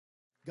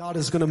God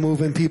is going to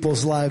move in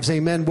people's lives.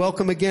 Amen.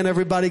 Welcome again,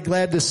 everybody.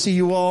 Glad to see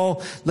you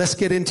all. Let's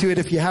get into it.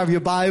 If you have your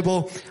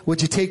Bible,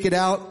 would you take it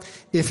out?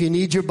 If you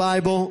need your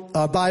Bible,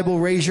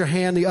 raise your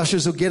hand. The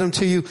ushers will get them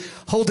to you.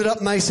 Hold it up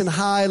nice and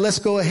high. Let's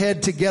go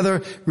ahead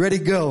together. Ready,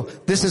 go.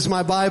 This is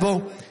my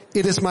Bible.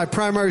 It is my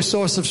primary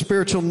source of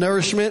spiritual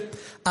nourishment.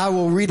 I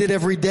will read it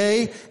every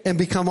day and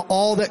become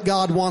all that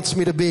God wants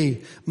me to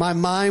be. My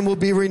mind will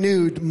be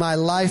renewed. My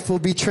life will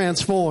be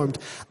transformed.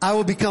 I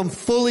will become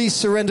fully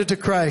surrendered to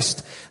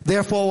Christ.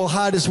 Therefore, I will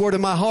hide His word in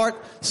my heart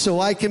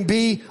so I can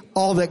be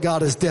all that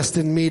God has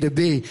destined me to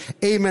be.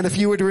 Amen. If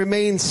you would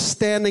remain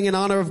standing in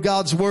honor of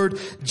God's word,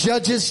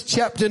 Judges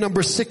chapter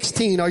number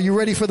 16. Are you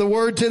ready for the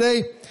word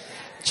today?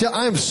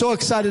 I am so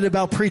excited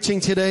about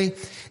preaching today.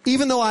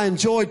 Even though I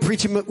enjoyed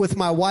preaching with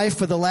my wife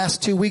for the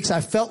last 2 weeks,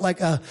 I felt like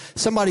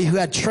somebody who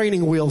had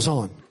training wheels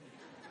on.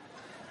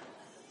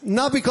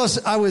 Not because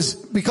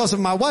of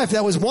my wife.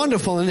 That was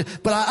wonderful.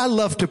 But I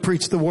love to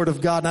preach the word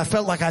of God, and I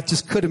felt like I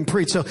just couldn't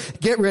preach. So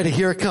get ready.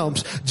 Here it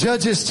comes.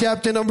 Judges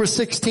chapter number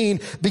 16,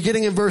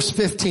 beginning in verse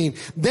 15.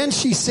 Then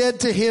she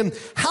said to him,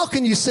 "How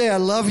can you say I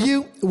love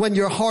you when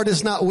your heart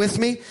is not with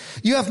me?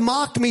 You have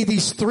mocked me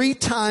these 3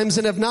 times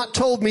and have not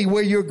told me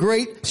where your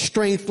great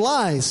strength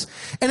lies."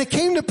 And it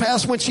came to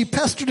pass when she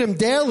pestered him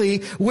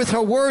daily with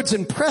her words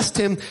and pressed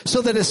him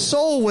so that his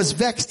soul was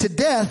vexed to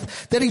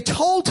death, that he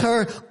told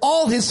her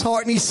all his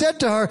heart. And he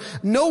said to her,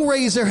 "No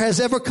razor has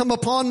ever come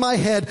upon my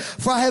head,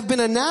 for I have been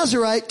a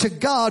Nazirite to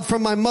God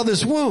from my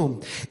mother's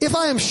womb. If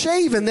I am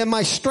shaven, then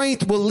my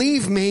strength will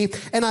leave me,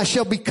 and I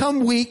shall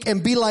become weak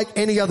and be like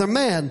any other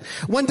man."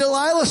 When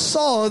Delilah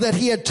saw that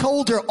he had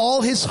told her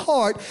all his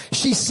heart,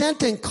 she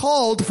sent and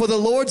called for the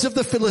lords of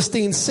the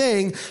Philistines,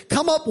 saying,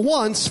 "Come up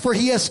once, for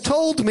he has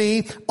told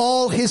me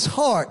all his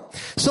heart."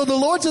 So the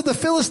lords of the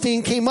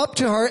Philistine came up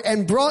to her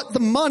and brought the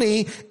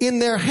money in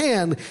their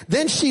hand.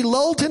 Then she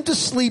lulled him to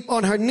sleep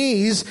on her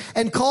knees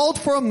and called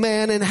for a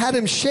man and had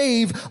him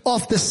shave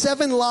off the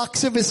 7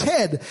 locks of his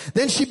head.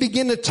 Then she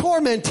began to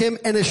torment him,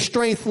 and his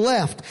strength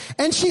left.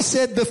 And she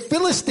said, "The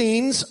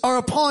Philistines are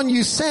upon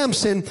you,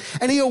 Samson."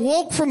 And he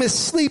awoke from his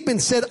sleep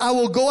and said, "I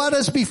will go out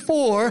as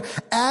before,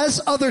 as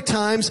other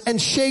times,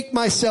 and shake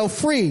myself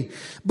free."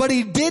 But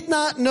he did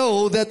not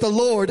know that the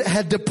Lord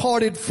had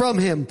departed from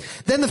him.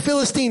 Then the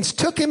Philistines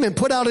took him and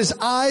put out his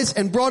eyes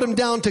and brought him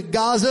down to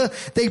Gaza.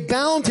 They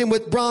bound him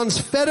with bronze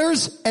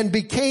fetters and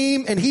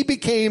he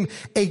became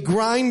a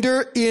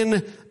grinder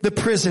in the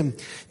prison.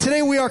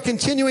 Today we are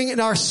continuing in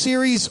our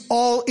series,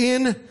 All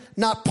In,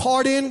 not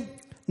part in,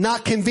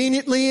 not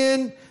conveniently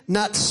in,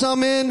 not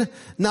some in,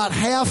 not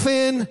half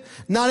in,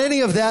 not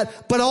any of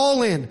that, but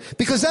all in.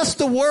 Because that's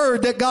the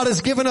word that God has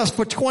given us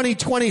for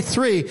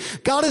 2023.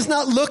 God is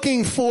not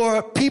looking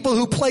for people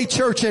who play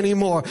church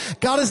anymore.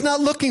 God is not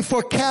looking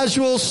for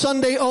casual,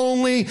 Sunday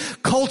only,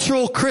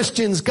 cultural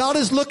Christians. God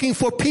is looking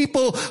for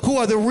people who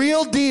are the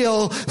real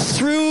deal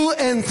through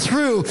and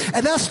through.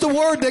 And that's the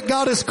word that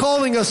God is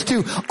calling us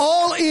to.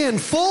 All in,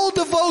 full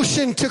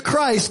devotion to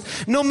Christ,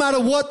 no matter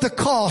what the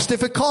cost.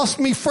 If it costs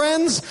me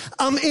friends,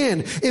 I'm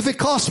in. If it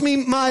costs me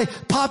my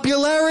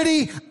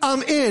popularity,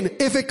 I'm in.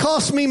 If it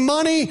costs me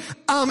money,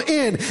 I'm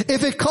in.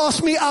 If it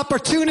costs me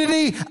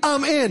opportunity,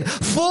 I'm in.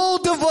 Full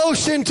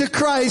devotion to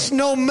Christ,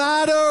 no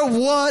matter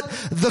what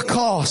the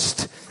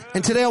cost.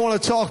 And today I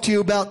want to talk to you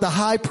about the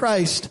high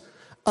price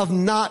of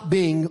not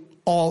being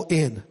all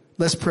in.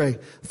 Let's pray.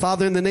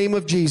 Father, in the name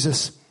of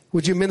Jesus,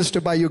 would you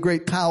minister by your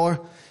great power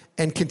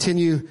and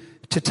continue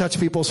to touch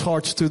people's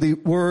hearts through the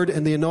word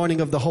and the anointing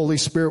of the Holy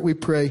Spirit, we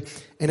pray.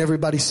 And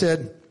everybody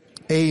said,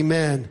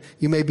 amen.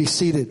 You may be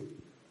seated.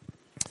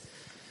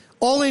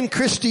 All-in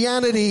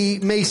Christianity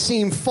may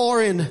seem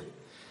foreign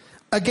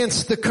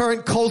against the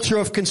current culture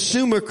of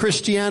consumer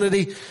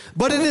Christianity,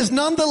 but it is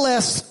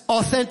nonetheless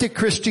authentic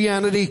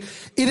Christianity.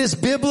 It is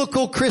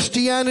biblical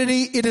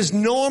Christianity. It is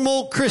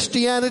normal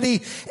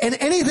Christianity. And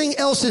anything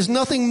else is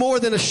nothing more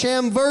than a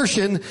sham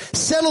version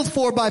settled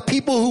for by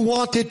people who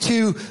wanted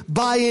to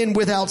buy in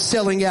without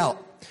selling out.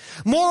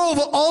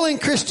 Moreover, all-in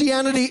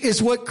Christianity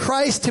is what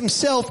Christ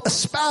himself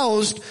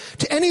espoused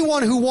to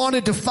anyone who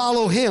wanted to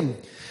follow him.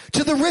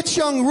 To the rich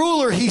young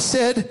ruler, he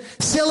said,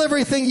 "Sell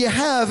everything you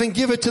have and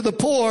give it to the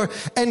poor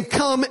and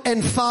come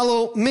and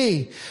follow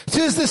me."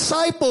 To his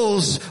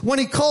disciples, when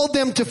he called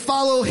them to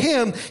follow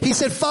him, he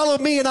said, "Follow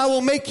me and I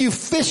will make you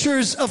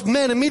fishers of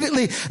men."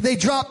 Immediately they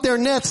dropped their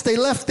nets, they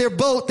left their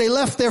boat, they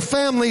left their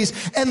families,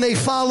 and they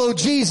followed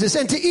Jesus.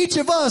 And to each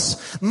of us,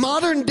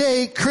 modern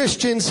day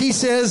Christians, he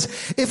says,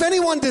 "If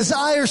anyone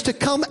desires to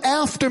come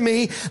after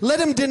me,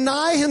 let him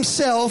deny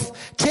himself,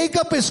 take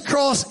up his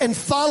cross and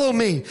follow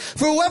me.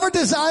 For whoever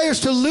desires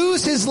to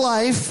lose his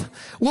life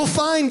will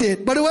find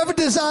it, but whoever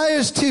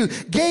desires to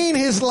gain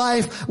his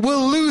life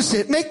will lose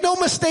it." Make no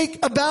mistake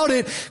about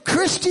it.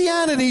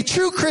 Christianity,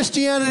 true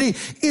Christianity,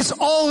 is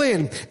all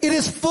in. It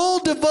is full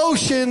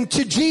devotion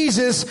to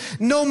Jesus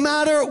no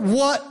matter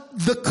what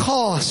the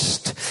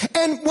cost.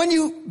 And when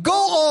you go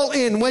all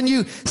in, when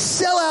you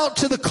sell out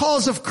to the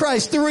cause of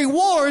Christ, the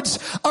rewards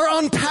are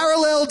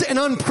unparalleled and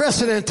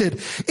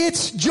unprecedented.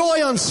 It's joy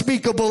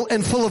unspeakable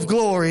and full of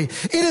glory.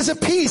 It is a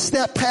peace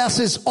that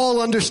passes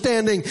all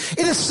understanding. It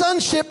is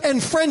sonship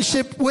and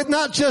friendship with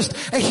not just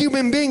a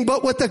human being,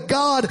 but with the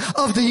God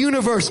of the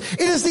universe.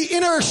 It is the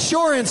inner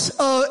assurance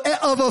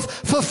of a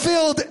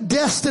fulfilled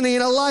destiny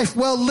and a life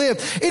well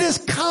lived. It is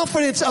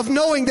confidence of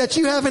knowing that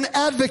you have an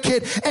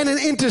advocate and an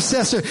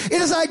intercessor. It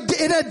is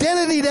an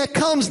identity that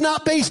comes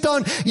not based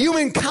on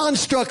human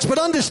constructs, but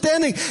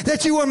understanding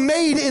that you are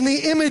made in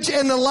the image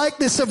and the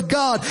likeness of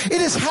God.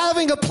 It is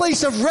having a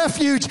place of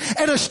refuge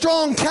and a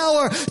strong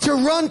tower to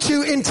run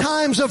to in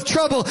times of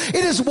trouble. It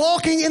is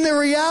walking in the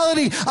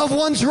reality of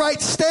one's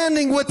right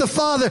standing with the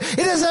Father. It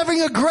is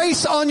having a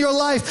grace on your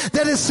life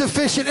that is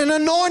sufficient, an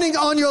anointing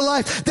on your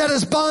life that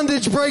is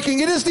bondage breaking.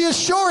 It is the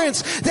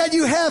assurance that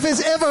you have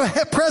His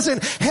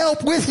ever-present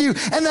help with you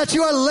and that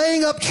you are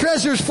laying up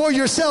treasures for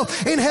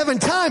yourself in heaven.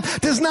 Time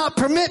does not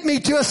permit me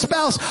to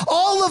espouse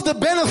all of the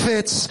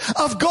benefits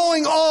of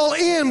going all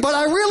in, but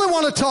I really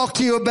want to talk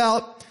to you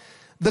about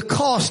the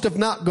cost of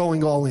not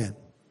going all in.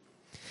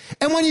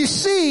 And when you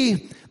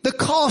see the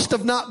cost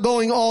of not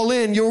going all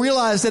in, you'll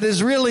realize that it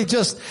is really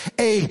just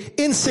a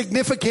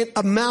insignificant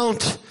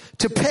amount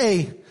to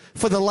pay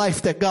for the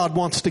life that God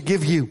wants to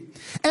give you.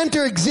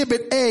 Enter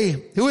Exhibit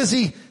A. Who is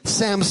he?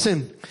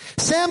 Samson.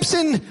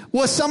 Samson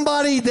was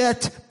somebody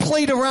that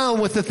played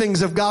around with the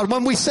things of God.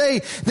 When we say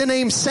the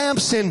name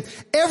Samson,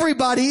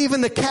 everybody,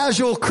 even the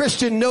casual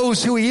Christian,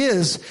 knows who he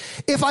is.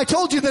 If I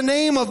told you the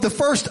name of the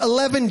first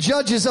 11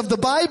 judges of the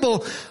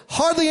Bible,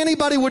 hardly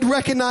anybody would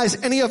recognize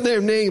any of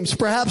their names,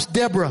 perhaps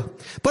Deborah.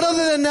 But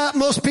other than that,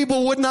 most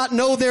people would not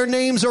know their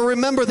names or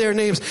remember their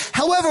names.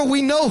 However,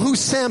 we know who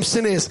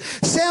Samson is.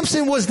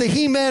 Samson was the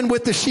he-man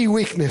with the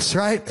she-weakness,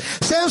 right?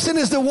 Samson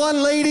is the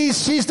one,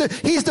 ladies, he's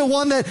the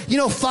one that,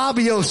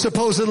 Fabio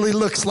supposedly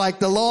looks like,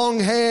 the long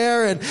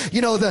hair and,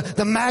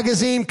 the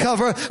magazine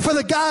cover. For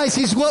the guys,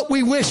 he's what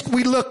we wished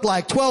we looked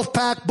like.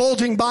 12-pack,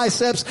 bulging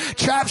biceps,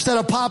 traps that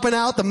are popping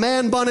out, the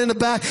man bun in the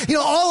back,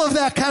 all of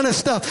that kind of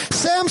stuff.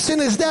 Samson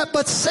is that,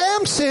 but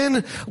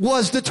Samson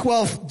was the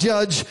 12th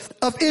judge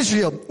of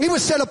Israel. He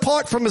was set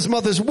apart from his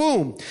mother's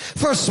womb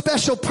for a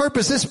special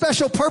purpose. His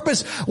special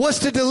purpose was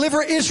to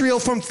deliver Israel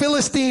from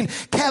Philistine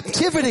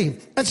captivity.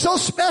 And so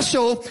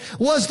special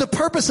was the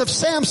purpose of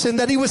Samson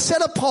that he was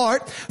set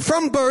apart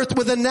from birth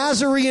with a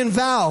Nazarene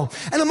vow.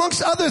 And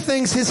amongst other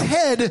things, his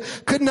head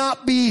could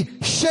not be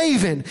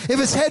shaven. If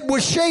his head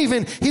was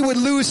shaven, he would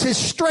lose his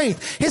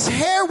strength. His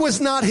hair was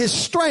not his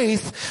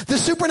strength. The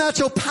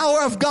supernatural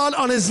power of God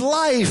on his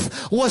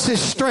life was his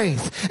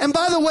strength. And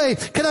by the way,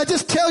 can I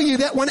just tell you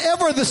that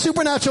whenever the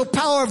supernatural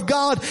power of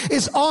God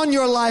is on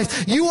your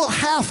life, you will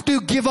have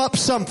to give up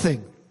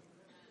something.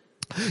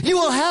 You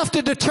will have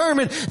to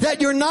determine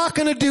that you're not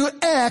going to do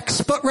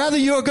X, but rather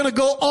you're going to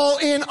go all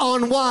in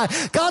on Y.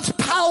 God's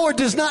power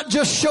does not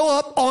just show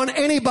up on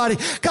anybody.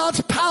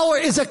 God's power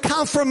is a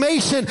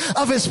confirmation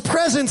of His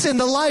presence in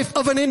the life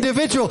of an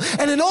individual.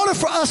 And in order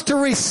for us to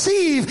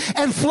receive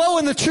and flow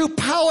in the true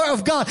power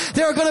of God,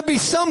 there are going to be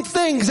some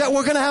things that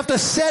we're going to have to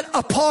set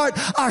apart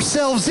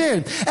ourselves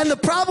in. And the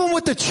problem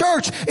with the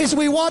church is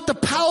we want the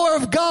power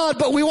of God,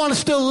 but we want to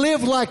still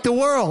live like the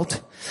world.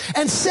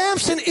 And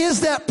Samson is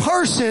that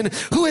person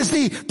who is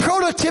the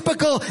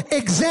prototypical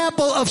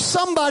example of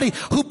somebody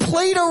who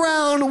played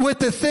around with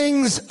the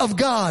things of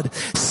God.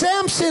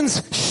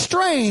 Samson's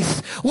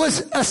strength was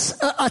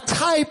a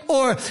type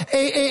or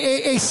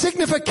a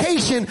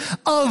signification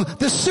of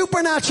the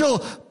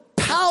supernatural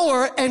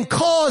power and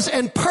cause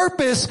and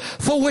purpose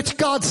for which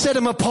God set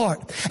him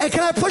apart. And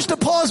can I push the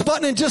pause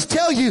button and just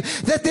tell you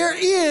that there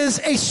is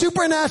a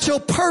supernatural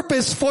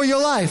purpose for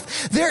your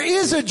life. There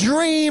is a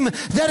dream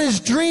that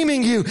is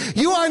dreaming you.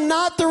 You are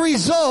not the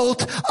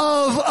result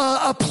of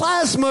a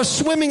plasma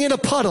swimming in a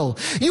puddle.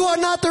 You are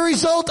not the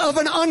result of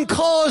an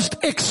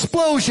uncaused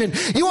explosion.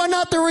 You are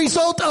not the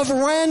result of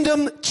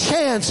random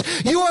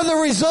chance. You are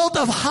the result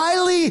of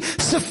highly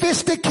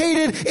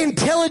sophisticated,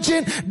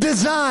 intelligent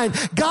design.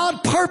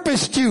 God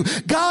purposed you.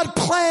 God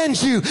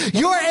plans you.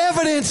 Your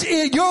evidence,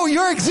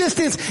 your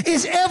existence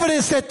is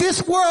evidence that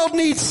this world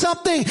needs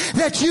something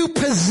that you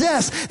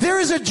possess. There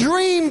is a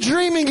dream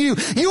dreaming you.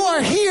 You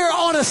are here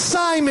on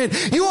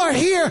assignment. You are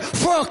here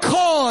for a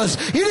cause.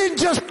 You didn't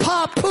just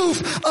pop,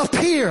 poof,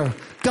 appear.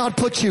 God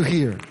put you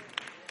here.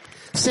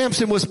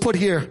 Samson was put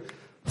here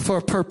for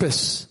a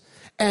purpose.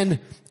 And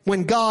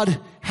when God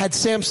had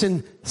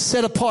Samson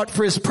set apart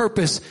for his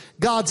purpose,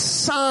 God's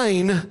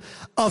sign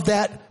of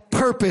that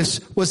purpose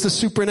was the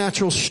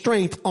supernatural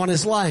strength on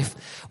his life.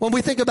 When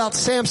we think about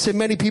Samson,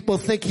 many people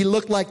think he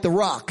looked like The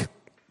Rock.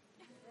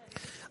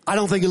 I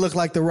don't think he looked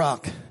like The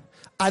Rock.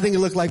 I think he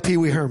looked like Pee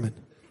Wee Herman.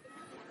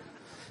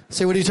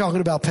 Say, what are you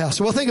talking about,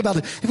 Pastor? Well, think about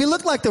it. If he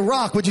looked like The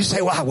Rock, would you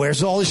say, wow,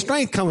 where's all his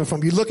strength coming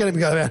from? You look at him and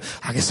go,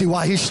 I can see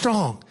why he's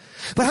strong.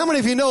 But how many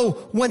of you know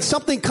when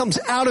something comes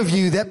out of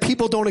you that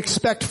people don't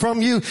expect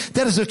from you,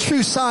 that is a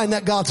true sign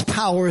that God's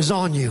power is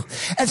on you?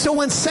 And so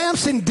when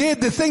Samson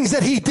did the things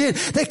that he did,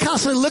 they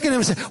constantly look at him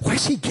and say,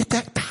 where's he get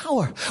that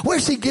power?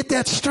 Where's he get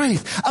that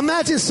strength?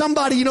 Imagine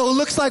somebody, who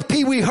looks like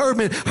Pee Wee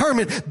Herman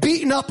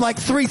beating up like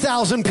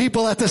 3,000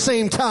 people at the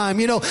same time.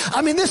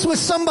 This was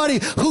somebody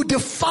who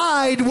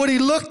defied what he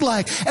looked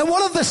like. And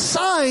one of the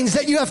signs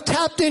that you have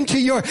tapped into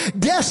your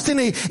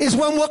destiny is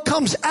when what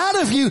comes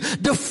out of you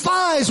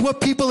defies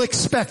what people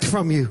expect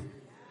from you.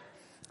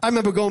 I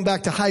remember going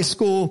back to high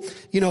school,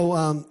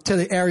 to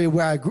the area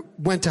where I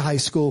went to high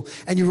school,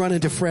 and you run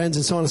into friends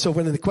and so on and so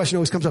forth, and the question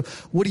always comes up,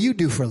 what do you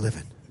do for a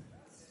living?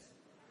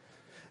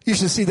 You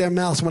should see their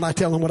mouths when I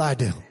tell them what I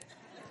do.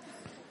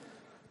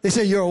 They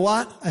say, you're a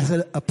what? I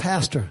said, a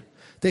pastor.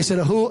 They said,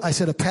 a who? I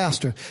said, a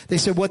pastor. They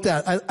said, what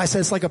that? I said,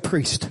 it's like a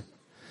priest,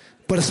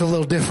 but it's a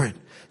little different.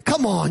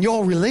 Come on, you're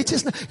all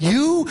religious.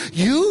 You.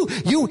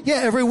 Yeah,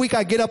 every week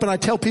I get up and I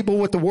tell people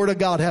what the Word of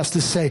God has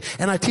to say.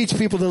 And I teach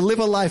people to live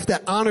a life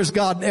that honors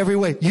God in every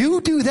way.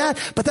 You do that,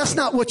 but that's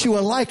not what you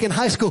were like in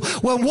high school.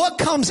 When what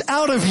comes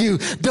out of you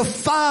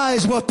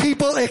defies what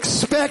people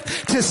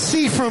expect to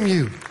see from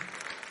you.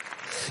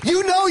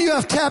 You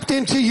have tapped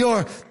into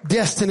your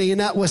destiny,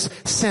 and that was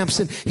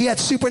Samson. He had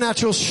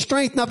supernatural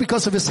strength, not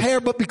because of his hair,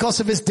 but because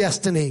of his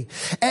destiny.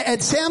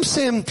 And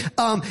Samson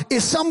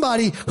is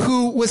somebody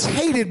who was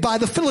hated by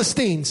the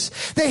Philistines.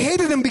 They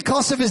hated him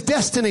because of his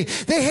destiny.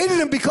 They hated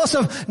him because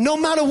of no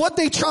matter what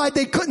they tried,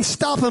 they couldn't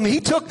stop him. He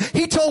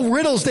told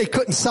riddles they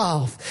couldn't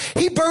solve.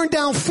 He burned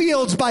down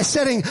fields by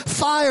setting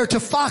fire to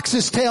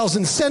foxes' tails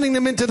and sending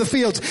them into the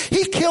fields.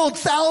 He killed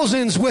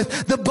thousands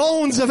with the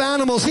bones of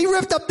animals. He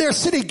ripped up their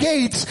city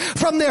gates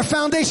from their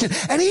foundation.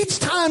 And each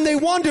time they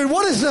wondered,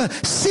 what is the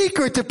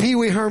secret to Pee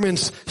Wee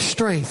Herman's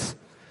strength?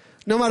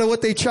 No matter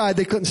what they tried,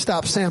 they couldn't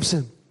stop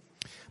Samson.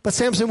 But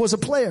Samson was a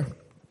player.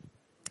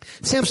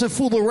 Samson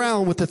fooled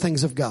around with the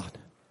things of God.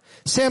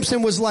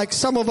 Samson was like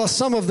some of us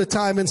some of the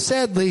time, and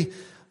sadly,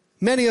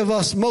 many of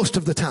us most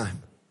of the time.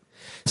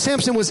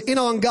 Samson was in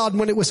on God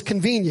when it was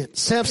convenient.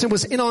 Samson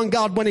was in on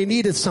God when he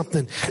needed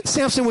something.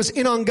 Samson was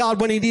in on God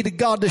when he needed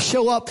God to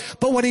show up.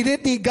 But when he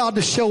didn't need God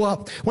to show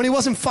up, when he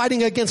wasn't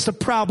fighting against a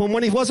problem,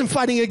 when he wasn't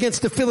fighting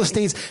against the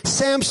Philistines,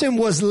 Samson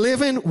was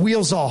living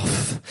wheels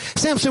off.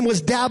 Samson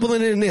was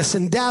dabbling in this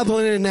and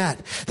dabbling in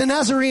that. The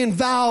Nazarene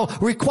vow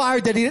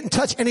required that he didn't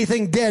touch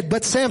anything dead.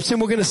 But Samson,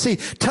 we're going to see,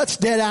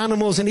 touched dead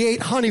animals, and he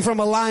ate honey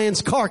from a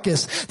lion's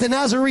carcass. The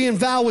Nazarene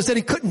vow was that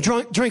he couldn't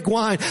drink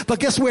wine. But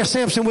guess where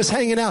Samson was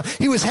hanging out?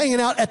 He was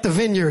hanging out at the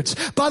vineyards.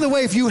 By the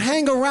way, if you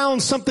hang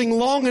around something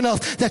long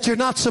enough that you're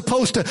not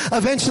supposed to,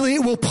 eventually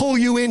it will pull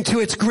you into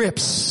its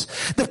grips.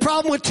 The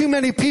problem with too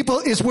many people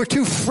is we're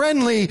too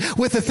friendly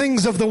with the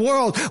things of the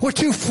world. We're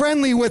too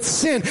friendly with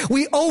sin.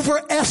 We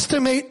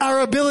overestimate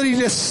our ability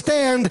to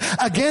stand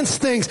against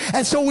things.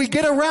 And so we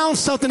get around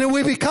something and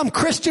we become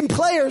Christian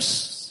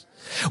players.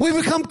 We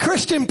become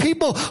Christian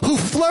people who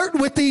flirt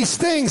with these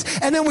things,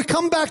 and then we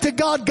come back to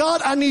God.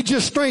 God, I need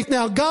your strength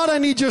now. God, I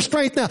need your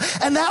strength now.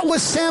 And that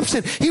was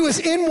Samson. He was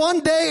in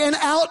one day and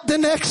out the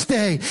next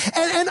day.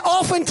 And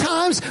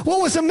oftentimes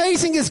what was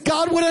amazing is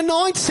God would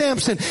anoint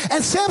Samson.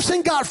 And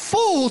Samson got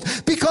fooled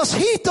because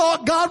he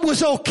thought God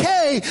was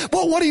okay,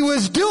 but what he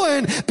was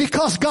doing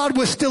because God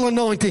was still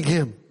anointing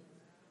him.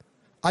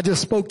 I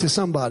just spoke to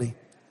somebody.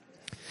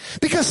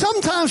 Because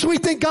sometimes we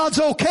think God's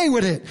okay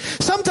with it.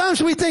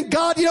 Sometimes we think,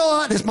 God,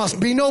 this must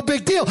be no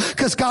big deal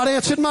because God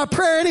answered my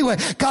prayer anyway.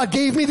 God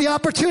gave me the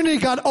opportunity.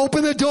 God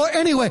opened the door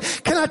anyway.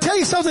 Can I tell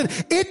you something?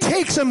 It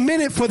takes a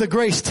minute for the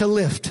grace to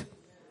lift.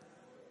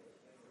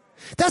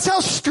 That's how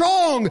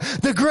strong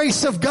the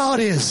grace of God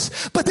is.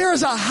 But there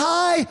is a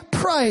high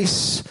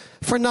price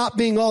for not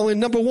being all in.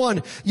 Number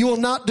one, you will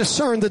not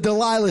discern the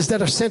Delilahs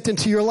that are sent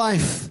into your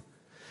life.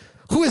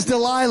 Who is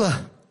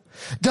Delilah?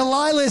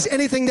 Delilah is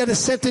anything that is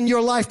sent in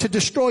your life to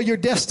destroy your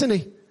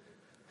destiny.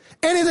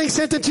 Anything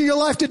sent into your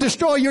life to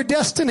destroy your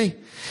destiny.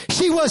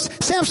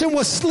 Samson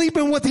was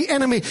sleeping with the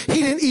enemy.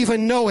 He didn't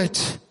even know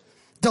it.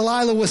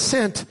 Delilah was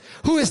sent.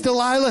 Who is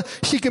Delilah?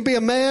 She could be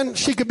a man.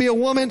 She could be a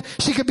woman.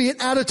 She could be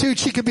an attitude.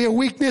 She could be a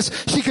weakness.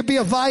 She could be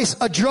a vice,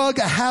 a drug,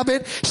 a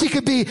habit. She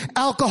could be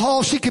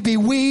alcohol. She could be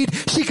weed.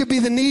 She could be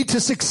the need to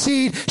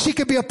succeed. She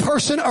could be a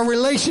person, a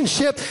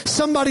relationship,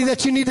 somebody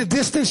that you need to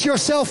distance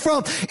yourself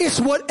from. It's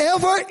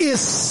whatever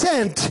is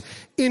sent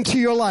into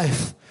your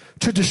life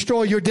to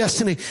destroy your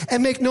destiny.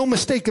 And make no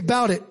mistake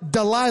about it,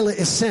 Delilah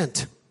is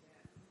sent.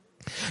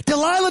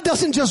 Delilah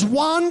doesn't just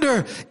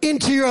wander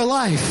into your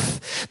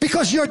life,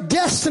 because your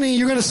destiny,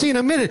 you're going to see in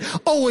a minute,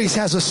 always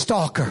has a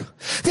stalker.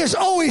 There's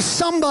always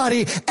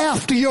somebody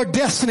after your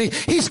destiny.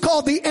 He's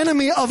called the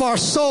enemy of our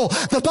soul.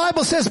 The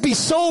Bible says, be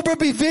sober,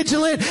 be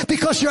vigilant,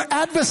 because your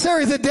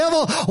adversary, the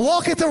devil,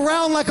 walketh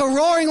around like a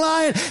roaring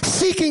lion,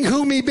 seeking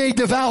whom he may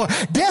devour.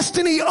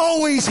 Destiny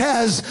always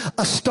has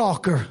a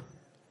stalker.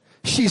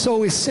 She's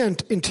always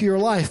sent into your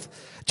life.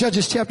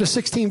 Judges chapter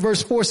 16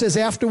 verse 4 says,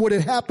 afterward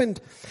it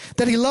happened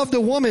that he loved a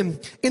woman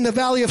in the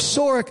valley of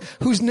Sorek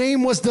whose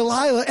name was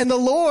Delilah, and the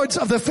lords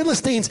of the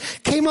Philistines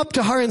came up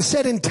to her and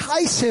said,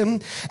 entice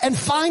him and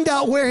find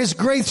out where his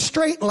great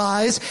strength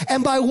lies,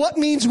 and by what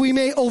means we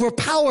may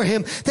overpower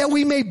him, that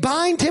we may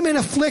bind him and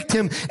afflict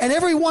him, and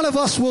every one of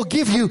us will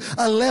give you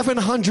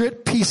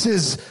 1,100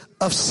 pieces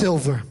of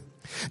silver.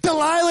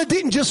 Delilah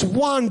didn't just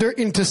wander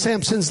into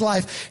Samson's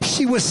life.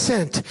 She was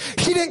sent.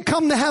 She didn't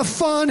come to have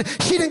fun.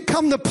 She didn't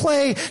come to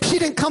play. She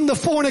didn't come to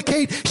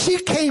fornicate. She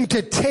came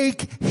to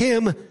take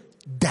him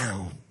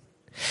down.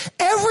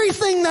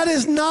 Everything that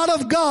is not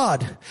of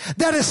God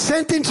that is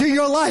sent into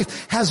your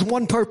life has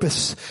one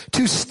purpose: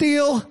 to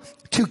steal,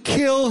 to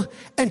kill,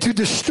 and to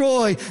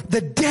destroy the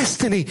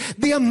destiny,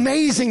 the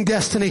amazing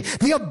destiny,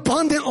 the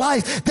abundant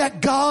life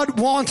that God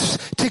wants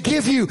to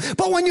give you.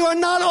 But when you are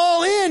not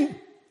all in,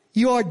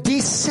 you are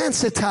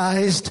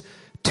desensitized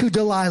to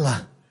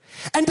Delilah.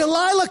 And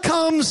Delilah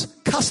comes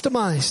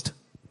customized.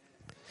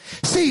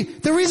 See,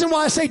 the reason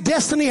why I say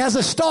destiny has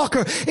a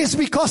stalker is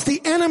because the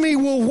enemy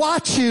will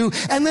watch you,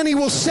 and then he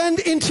will send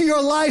into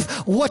your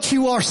life what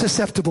you are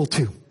susceptible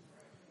to.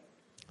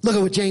 Look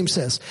at what James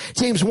says.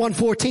 James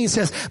 1:14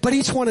 says, but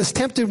each one is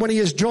tempted when he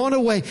is drawn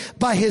away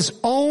by his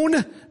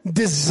own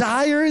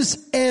desires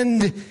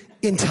and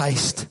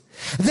enticed.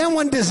 Then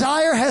when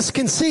desire has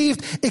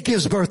conceived, it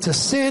gives birth to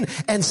sin,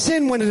 and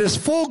sin, when it is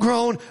full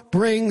grown,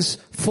 brings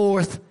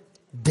forth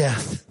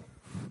death.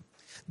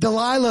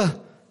 Delilah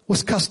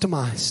was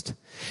customized.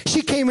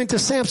 She came into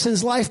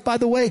Samson's life, by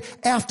the way,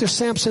 after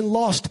Samson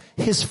lost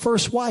his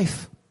first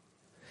wife.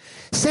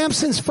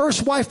 Samson's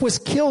first wife was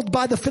killed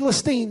by the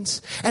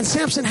Philistines, and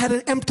Samson had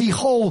an empty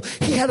hole.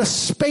 He had a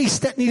space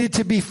that needed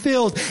to be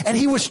filled, and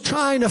he was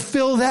trying to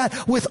fill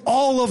that with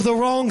all of the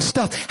wrong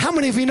stuff. How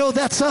many of you know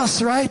that's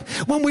us, right?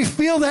 When we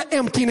feel that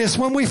emptiness,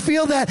 when we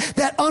feel that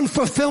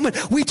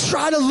unfulfillment, we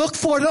try to look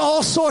for it in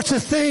all sorts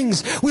of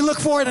things. We look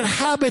for it in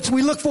habits.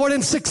 We look for it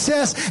in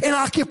success, in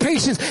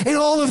occupations, in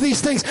all of these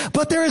things.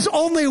 But there is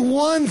only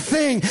one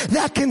thing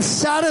that can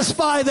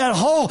satisfy that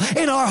hole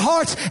in our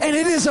hearts, and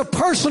it is a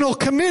personal,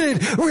 committed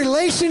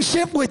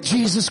relationship with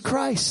Jesus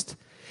Christ.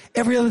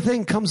 Every other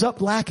thing comes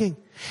up lacking.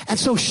 And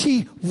so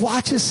she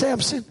watches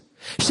Samson.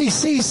 She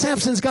sees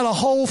Samson's got a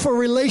hole for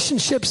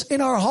relationships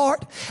in our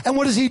heart. And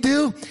what does he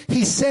do?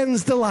 He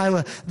sends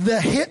Delilah, the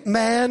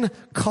hitman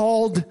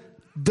called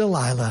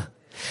Delilah.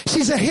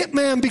 She's a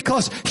hitman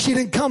because she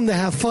didn't come to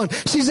have fun.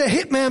 She's a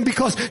hitman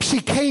because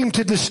she came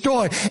to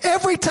destroy.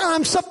 Every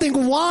time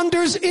something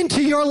wanders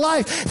into your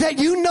life that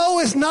you know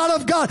is not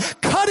of God,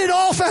 cut it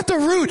off at the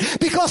root,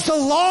 because the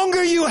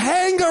longer you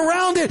hang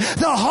around it,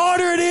 the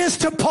harder it is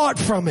to part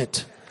from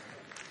it.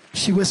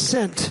 She was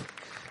sent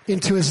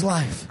into his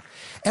life.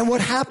 And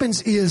what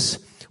happens is,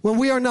 when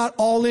we are not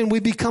all in, we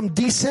become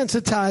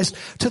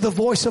desensitized to the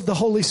voice of the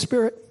Holy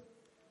Spirit.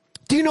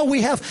 Do you know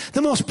we have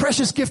the most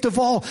precious gift of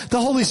all,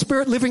 the Holy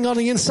Spirit living on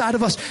the inside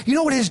of us? You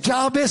know what his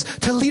job is?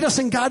 To lead us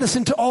and guide us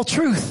into all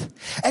truth.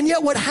 And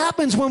yet what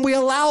happens when we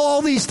allow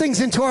all these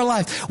things into our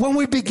life, when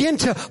we begin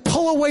to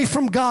pull away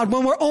from God,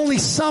 when we're only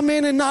some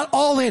in and not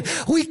all in,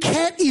 we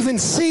can't even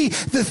see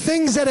the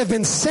things that have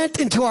been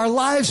sent into our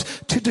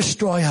lives to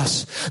destroy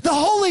us. The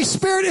Holy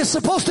Spirit is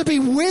supposed to be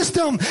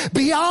wisdom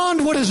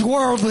beyond what is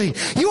worldly.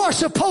 We are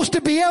supposed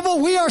to be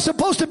able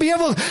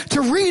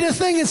to read a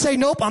thing and say,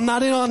 nope, I'm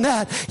not in on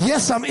that.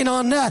 Yes, I'm in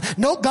on that.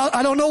 No, God,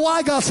 I don't know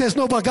why God says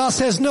no, but God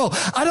says no.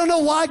 I don't know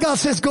why God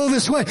says go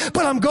this way,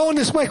 but I'm going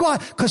this way. Why?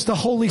 Because the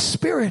Holy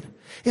Spirit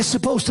is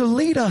supposed to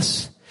lead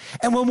us.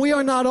 And when we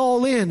are not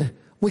all in,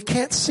 we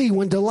can't see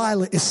when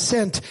Delilah is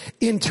sent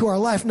into our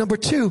life. Number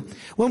two,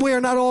 when we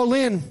are not all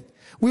in,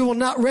 we will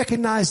not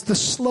recognize the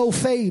slow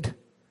fade.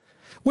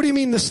 What do you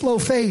mean the slow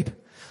fade?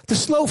 The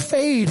slow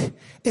fade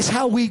is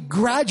how we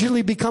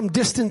gradually become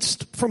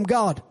distanced from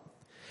God.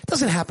 It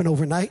doesn't happen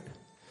overnight.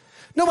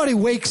 Nobody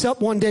wakes up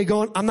one day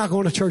going, I'm not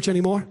going to church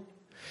anymore.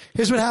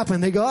 Here's what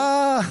happened. They go,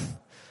 I'm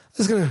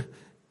just going to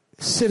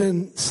sit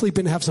and sleep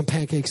in and have some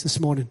pancakes this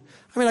morning.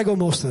 I mean, I go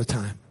most of the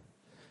time.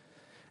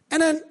 And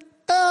then,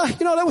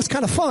 that was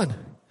kind of fun.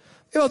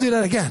 Maybe I'll do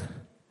that again.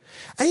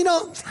 And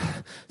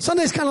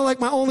Sunday's kind of like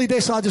my only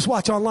day, so I'll just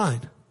watch online.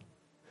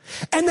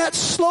 And that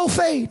slow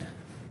fade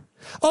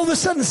all of a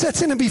sudden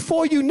sets in, and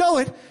before you know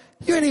it,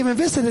 you ain't even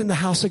visited in the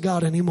house of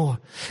God anymore.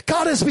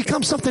 God has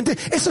become something.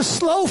 It's a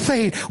slow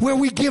fade where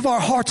we give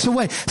our hearts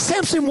away.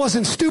 Samson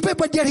wasn't stupid,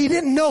 but yet he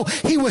didn't know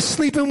he was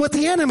sleeping with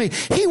the enemy.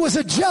 He was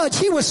a judge.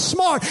 He was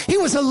smart. He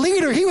was a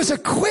leader. He was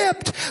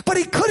equipped, but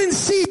he couldn't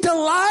see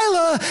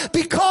Delilah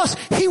because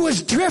he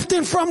was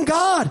drifting from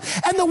God.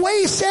 And the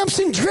ways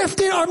Samson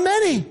drifted are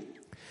many.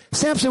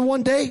 Samson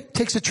one day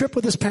takes a trip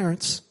with his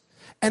parents,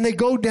 and they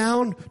go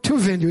down to a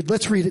vineyard.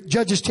 Let's read it.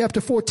 Judges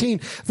chapter 14,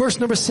 verse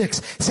number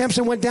 6.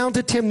 Samson went down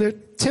to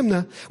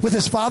Timnah with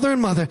his father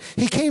and mother.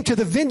 He came to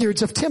the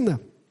vineyards of Timnah.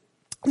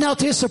 Now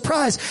to his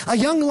surprise, a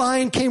young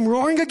lion came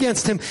roaring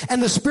against him,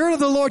 and the Spirit of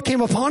the Lord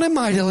came upon him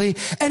mightily,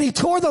 and he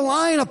tore the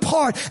lion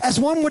apart as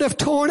one would have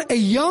torn a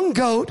young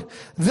goat,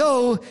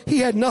 though he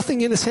had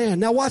nothing in his hand.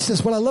 Now watch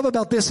this. What I love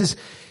about this is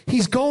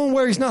he's going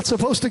where he's not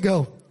supposed to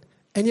go,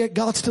 and yet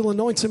God still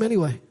anoints him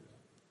anyway.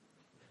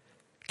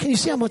 Can you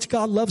see how much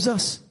God loves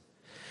us?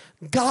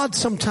 God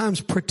sometimes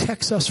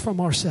protects us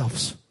from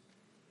ourselves.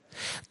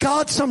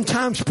 God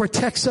sometimes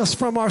protects us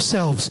from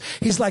ourselves.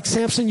 He's like,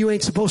 Samson, you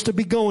ain't supposed to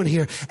be going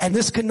here. And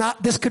this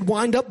could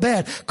wind up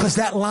bad, because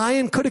that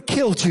lion could have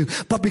killed you.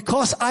 But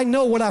because I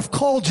know what I've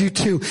called you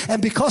to,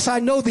 and because I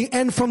know the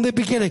end from the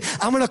beginning,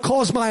 I'm going to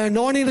cause my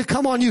anointing to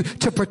come on you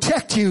to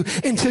protect you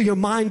until your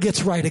mind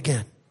gets right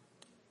again.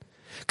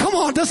 Come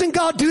on, doesn't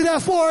God do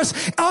that for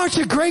us? Aren't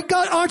you great,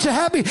 God? Aren't you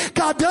happy?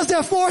 God does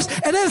that for us.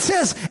 And then it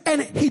says,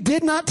 and he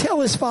did not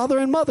tell his father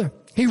and mother.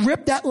 He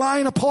ripped that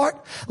lion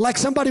apart like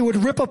somebody would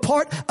rip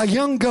apart a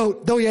young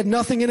goat, though he had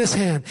nothing in his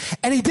hand.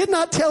 And he did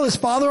not tell his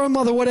father or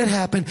mother what had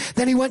happened.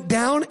 Then he went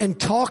down and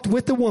talked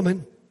with the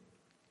woman,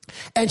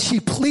 and she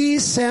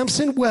pleased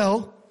Samson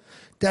well.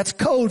 That's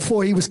code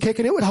for he was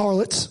kicking it with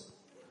harlots.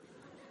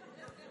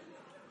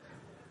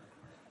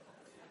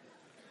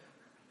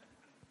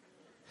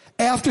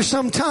 After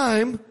some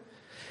time,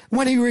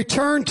 when he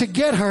returned to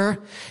get her,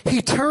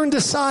 he turned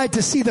aside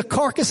to see the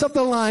carcass of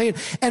the lion,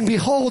 and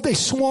behold, a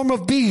swarm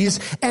of bees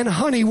and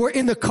honey were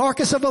in the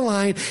carcass of the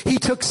lion. He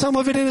took some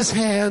of it in his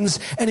hands,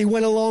 and he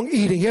went along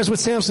eating. Here's what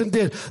Samson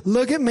did.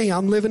 Look at me.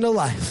 I'm living the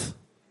life.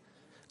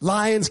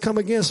 Lions come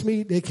against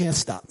me. They can't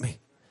stop me.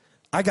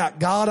 I got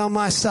God on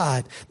my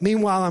side.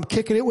 Meanwhile, I'm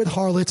kicking it with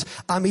harlots.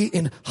 I'm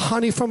eating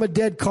honey from a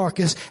dead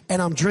carcass,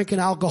 and I'm drinking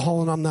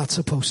alcohol, and I'm not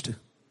supposed to.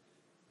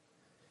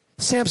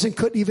 Samson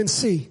couldn't even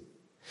see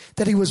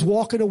that he was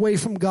walking away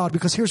from God,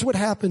 because here's what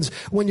happens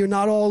when you're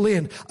not all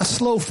in. A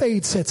slow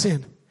fade sets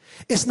in.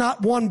 It's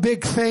not one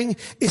big thing.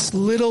 It's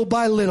little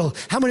by little.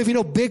 How many of you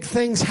know big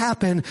things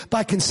happen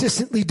by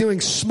consistently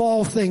doing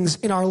small things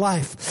in our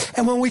life?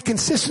 And when we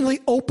consistently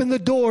open the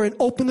door and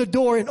open the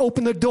door and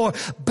open the door,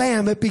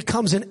 bam, it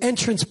becomes an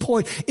entrance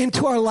point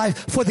into our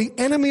life for the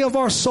enemy of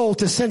our soul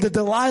to send a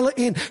Delilah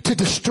in to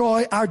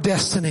destroy our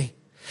destiny.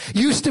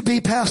 Used to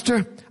be,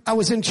 Pastor, I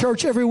was in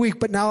church every week,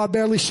 but now I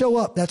barely show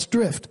up. That's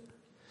drift.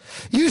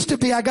 Used to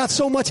be, I got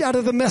so much out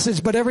of the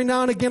message, but every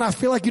now and again I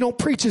feel like you don't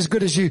preach as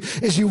good as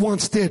you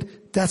once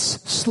did. That's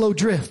slow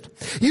drift.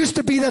 Used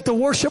to be that the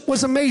worship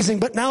was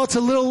amazing, but now it's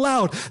a little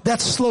loud.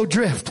 That's slow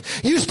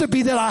drift. Used to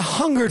be that I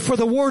hungered for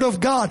the Word of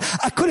God.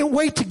 I couldn't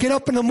wait to get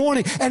up in the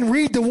morning and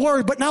read the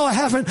Word, but now I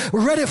haven't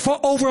read it for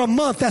over a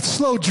month. That's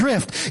slow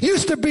drift.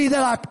 Used to be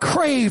that I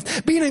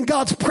craved being in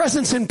God's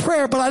presence in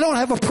prayer, but I don't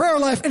have a prayer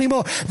life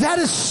anymore. That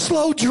is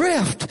slow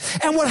drift.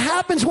 And what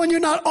happens when you're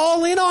not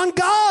all in on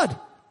God?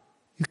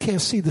 You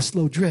can't see the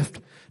slow drift.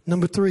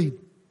 Number 3,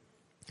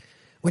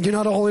 when you're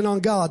not all in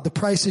on God, the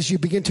price is you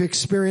begin to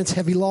experience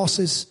heavy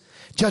losses.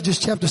 Judges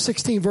chapter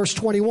 16, verse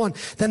 21.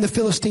 Then the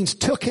Philistines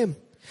took him,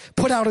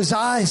 put out his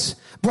eyes,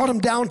 brought him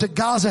down to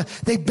Gaza.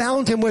 They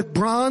bound him with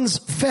bronze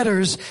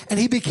fetters, and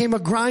he became a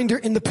grinder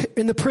in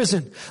the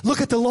prison.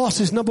 Look at the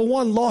losses. Number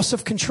 1, loss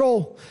of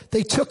control.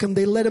 They took him.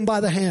 They led him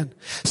by the hand.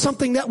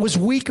 Something that was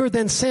weaker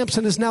than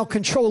Samson is now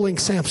controlling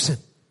Samson.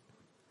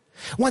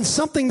 When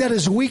something that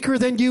is weaker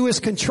than you is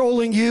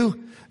controlling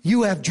you,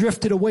 you have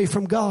drifted away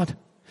from God.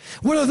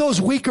 What are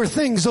those weaker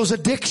things, those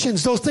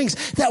addictions, those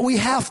things that we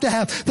have to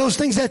have, those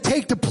things that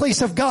take the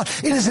place of God?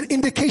 It is an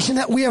indication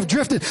that we have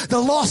drifted. The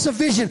loss of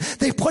vision.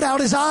 They put out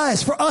his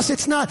eyes. For us,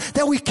 it's not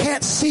that we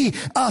can't see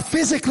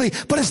physically,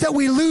 but it's that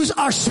we lose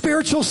our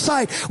spiritual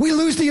sight. We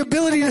lose the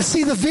ability to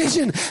see the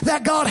vision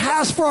that God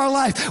has for our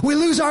life. We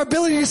lose our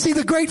ability to see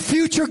the great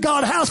future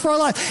God has for our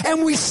life,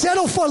 and we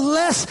settle for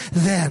less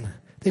than.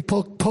 They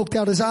poked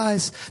out his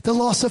eyes. The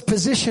loss of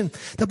position.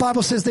 The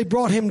Bible says they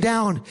brought him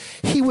down.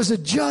 He was a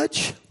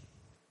judge,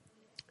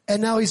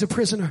 and now he's a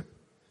prisoner.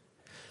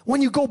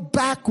 When you go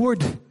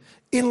backward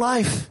in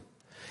life,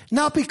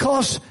 not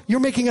because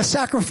you're making a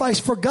sacrifice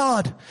for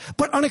God,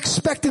 but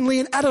unexpectedly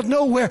and out of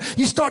nowhere,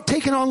 you start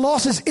taking on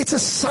losses. It's a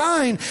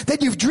sign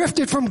that you've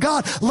drifted from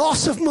God.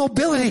 Loss of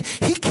mobility.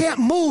 He can't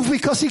move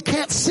because he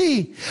can't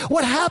see.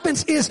 What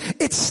happens is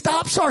it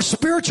stops our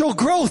spiritual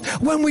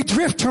growth when we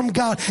drift from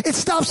God. It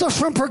stops us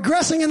from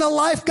progressing in the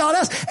life God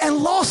has. And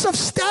loss of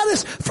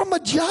status from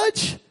a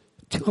judge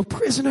to a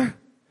prisoner.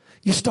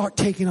 You start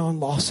taking on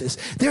losses.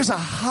 There's a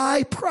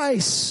high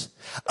price,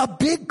 a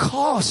big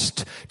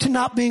cost to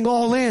not being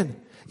all in.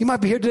 You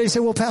might be here today and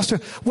say, well, Pastor,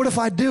 what if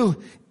I do?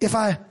 If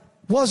I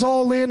was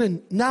all in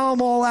and now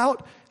I'm all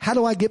out, how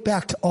do I get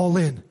back to all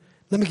in?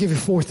 Let me give you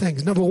 4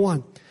 things. Number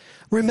 1,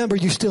 remember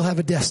you still have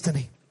a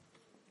destiny.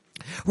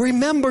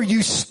 Remember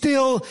you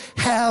still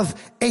have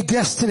a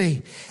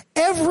destiny.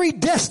 Every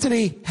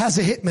destiny has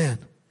a hitman.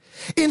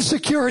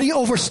 Insecurity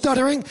over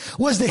stuttering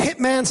was the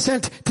hitman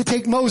sent to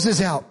take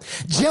Moses out.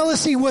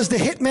 Jealousy was the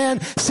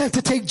hitman sent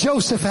to take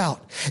Joseph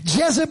out.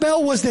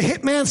 Jezebel was the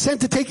hitman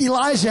sent to take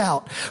Elijah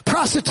out.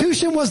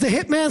 Prostitution was the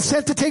hitman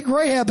sent to take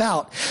Rahab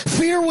out.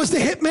 Fear was the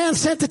hitman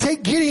sent to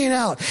take Gideon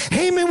out.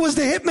 Haman was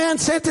the hitman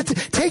sent to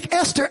take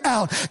Esther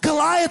out.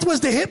 Goliath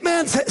was the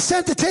hitman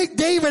sent to take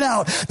David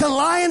out. The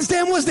lion's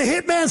den was the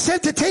hitman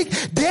sent to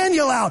take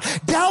Daniel out.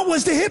 Doubt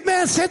was the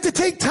hitman sent to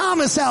take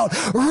Thomas out.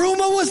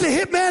 Rumor was the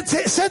hitman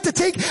sent to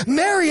take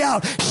Mary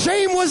out.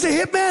 Shame was the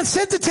hitman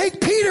sent to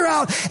take Peter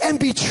out. And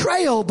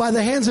betrayal by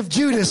the hands of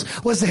Judas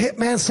was the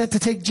hitman sent to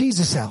take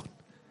Jesus out.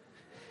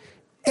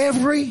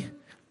 Every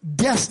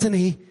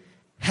destiny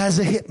has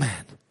a hitman.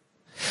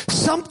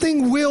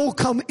 Something will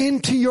come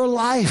into your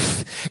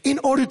life in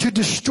order to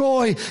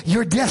destroy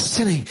your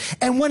destiny.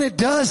 And when it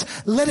does,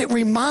 let it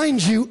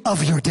remind you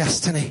of your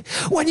destiny.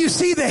 When you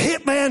see the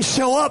hitman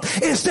show up,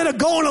 instead of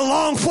going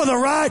along for the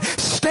ride,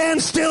 stand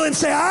still and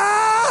say,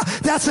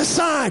 that's a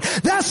sign.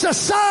 That's a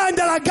sign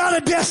that I got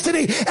a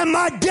destiny, and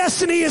my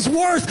destiny is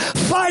worth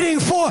fighting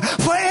for.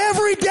 For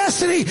every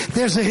destiny,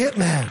 there's a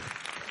hitman.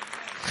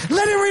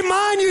 Let it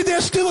remind you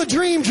there's still a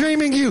dream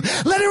dreaming you.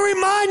 Let it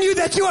remind you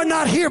that you are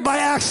not here by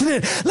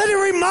accident. Let it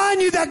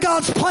remind you that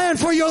God's plan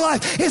for your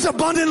life is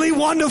abundantly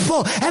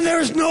wonderful, and there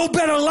is no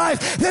better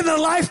life than the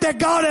life that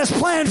God has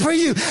planned for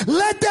you.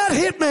 Let that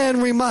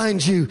hitman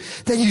remind you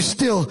that you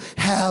still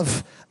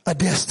have a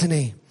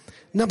destiny.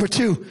 Number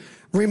 2,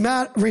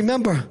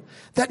 remember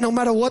that no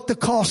matter what the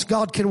cost,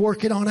 God can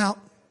work it on out.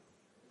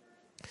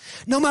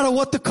 No matter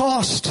what the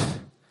cost,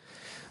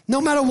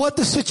 no matter what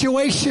the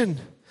situation,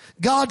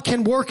 God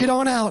can work it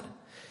on out.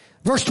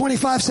 Verse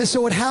 25 says,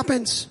 so it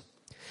happens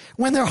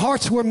when their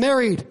hearts were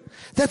married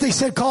that they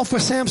said, call for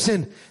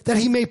Samson that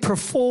he may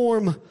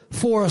perform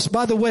for us.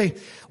 By the way,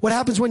 what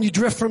happens when you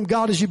drift from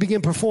God is you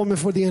begin performing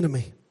for the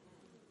enemy.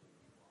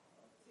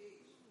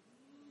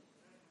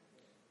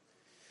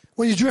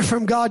 When you drift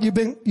from God,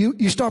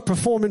 you start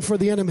performing for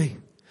the enemy.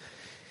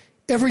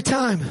 Every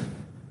time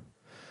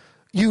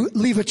you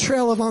leave a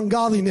trail of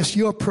ungodliness,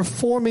 you're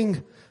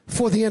performing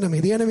for the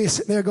enemy. The enemy is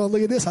sitting there going,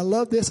 look at this. I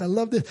love this. I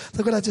love this.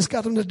 Look what I just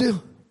got him to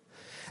do.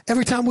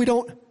 Every time we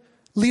don't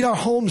lead our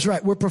homes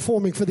right, we're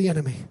performing for the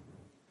enemy.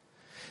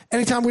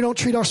 Anytime we don't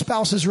treat our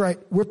spouses right,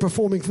 we're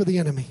performing for the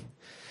enemy.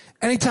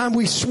 Anytime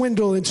we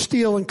swindle and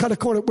steal and cut a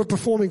corner, we're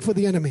performing for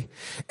the enemy.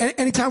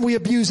 Anytime we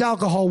abuse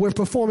alcohol, we're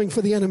performing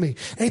for the enemy.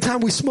 Anytime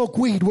we smoke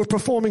weed, we're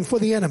performing for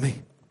the enemy.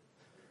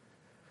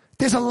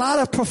 There's a lot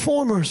of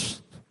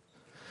performers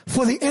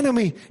for the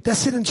enemy that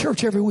sit in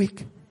church every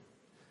week.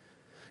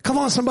 Come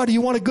on, somebody,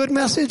 you want a good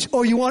message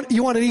or you want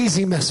an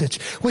easy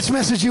message? Which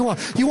message you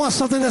want? You want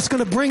something that's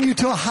going to bring you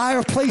to a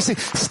higher place.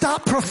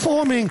 Stop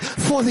performing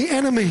for the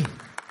enemy.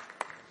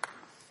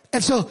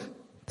 And so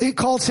they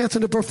called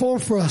Samson to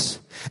perform for us.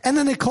 And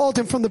then they called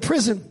him from the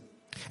prison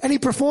and he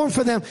performed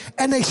for them,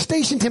 and they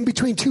stationed him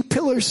between 2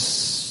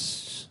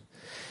 pillars.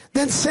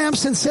 Then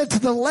Samson said to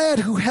the lad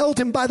who held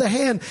him by the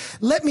hand,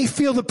 let me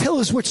feel the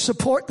pillars which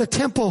support the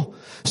temple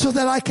so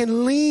that I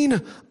can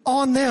lean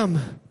on them.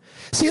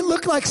 See, it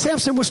looked like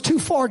Samson was too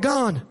far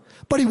gone,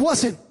 but he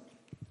wasn't.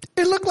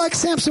 It looked like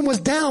Samson was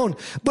down,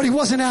 but he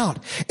wasn't out.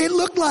 It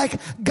looked like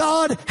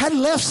God had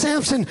left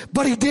Samson,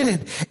 but he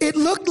didn't. It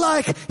looked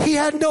like he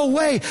had no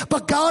way,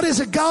 but God is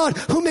a God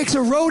who makes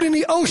a road in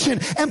the ocean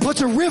and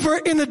puts a river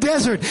in the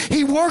desert.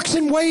 He works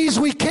in ways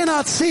we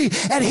cannot see,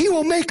 and he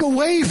will make a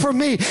way for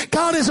me.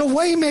 God is a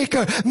way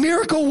maker,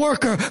 miracle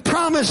worker,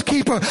 promise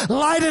keeper,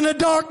 light in the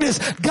darkness.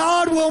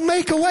 God will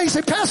make a way.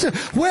 Say, Pastor,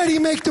 where did he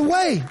make the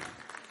way?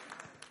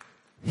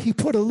 He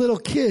put a little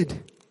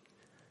kid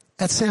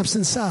at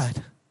Samson's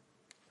side.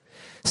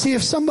 See,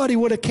 if somebody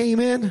would have came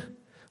in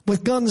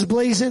with guns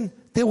blazing,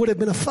 there would have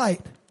been a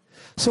fight.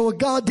 So what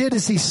God did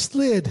is he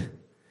slid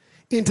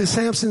into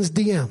Samson's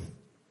DM.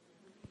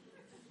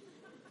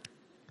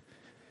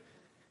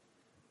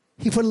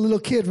 He put a little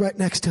kid right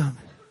next to him.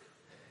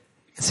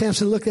 And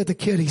Samson looked at the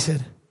kid. He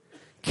said,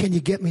 can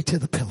you get me to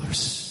the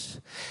pillars?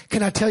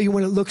 Can I tell you,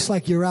 when it looks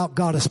like you're out,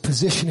 God is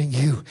positioning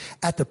you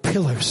at the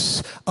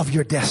pillars of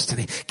your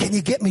destiny. Can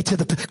you get me to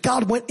the...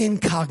 God went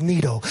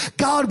incognito.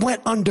 God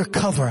went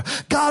undercover.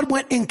 God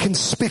went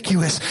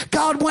inconspicuous.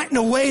 God went in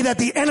a way that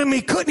the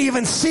enemy couldn't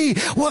even see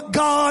what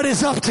God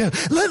is up to.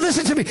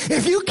 Listen to me.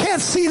 If you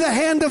can't see the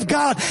hand of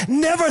God,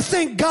 never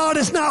think God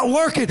is not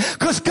working,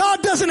 because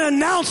God doesn't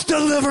announce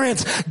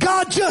deliverance.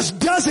 God just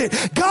does it.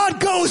 God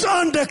goes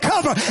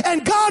undercover,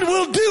 and God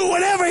will do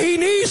whatever he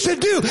needs to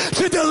do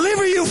to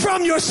deliver you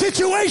from your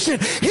situation.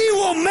 He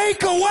will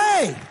make a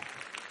way.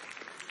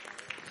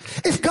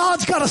 If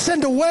God's got to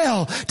send a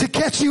whale to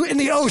catch you in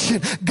the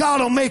ocean,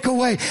 God will make a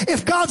way.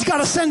 If God's got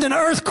to send an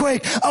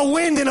earthquake, a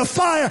wind, and a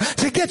fire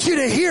to get you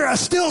to hear a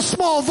still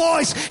small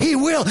voice, he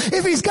will.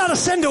 If he's got to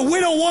send a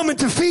widow woman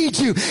to feed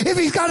you, if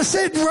he's got to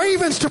send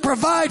ravens to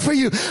provide for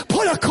you,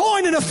 put a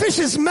coin in a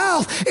fish's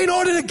mouth in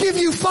order to give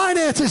you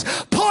finances,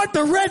 part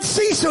the Red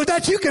Sea so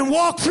that you can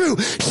walk through,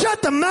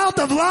 shut the mouth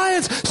of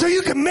lions so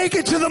you can make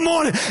it to the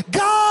morning,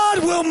 God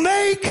will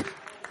make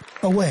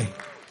a way.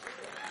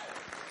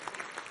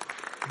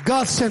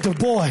 God sent a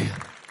boy.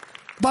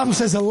 The Bible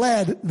says a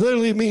lad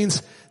literally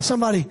means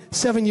somebody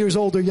 7 years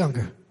old or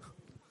younger.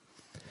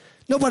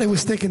 Nobody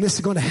was thinking this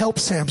is going to help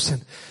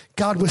Samson.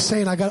 God was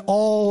saying, I got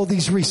all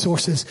these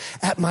resources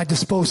at my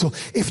disposal.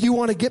 If you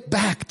want to get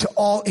back to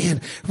all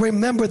in,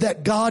 remember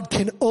that God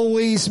can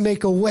always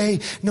make a way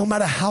no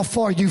matter how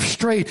far you've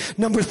strayed.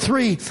 Number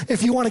 3,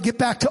 if you want to get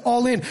back to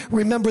all in,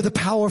 remember the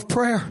power of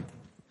prayer.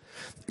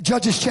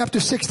 Judges chapter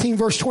 16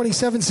 verse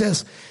 27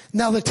 says,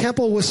 now the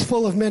temple was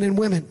full of men and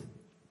women,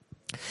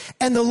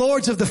 and the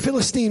lords of the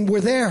Philistine were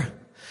there.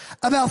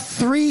 About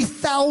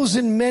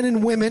 3,000 men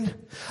and women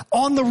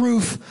on the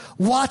roof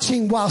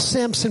watching while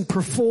Samson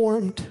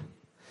performed.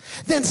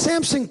 Then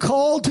Samson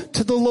called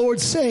to the Lord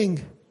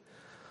saying,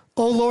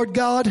 O Lord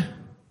God,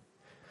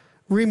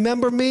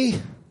 remember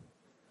me,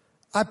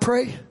 I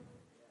pray.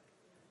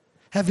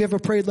 Have you ever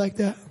prayed like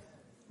that?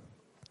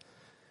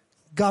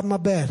 God, my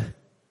bad.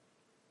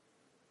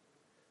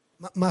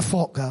 My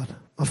fault, God.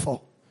 My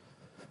fault.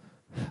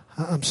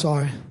 I'm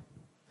sorry.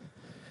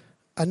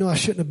 I know I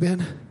shouldn't have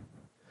been.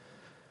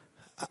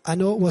 I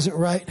know it wasn't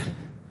right.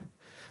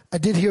 I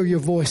did hear your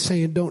voice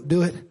saying don't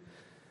do it,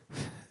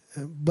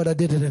 but I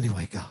did it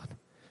anyway, God.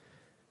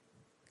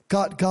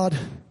 God,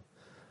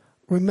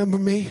 remember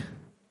me.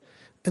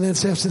 And then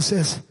Samson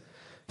says,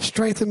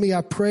 strengthen me,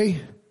 I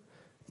pray,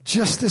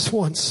 just this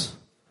once.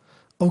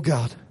 Oh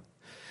God.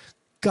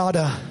 God,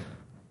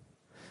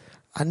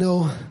 I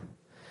know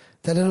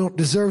that I don't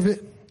deserve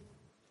it.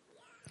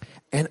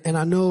 And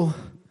I know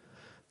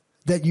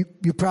that you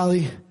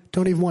probably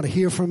don't even want to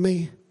hear from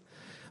me.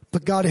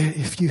 But God,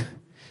 if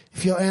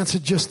you'll answer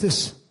just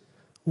this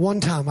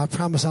one time, I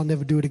promise I'll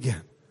never do it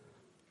again.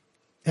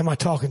 Am I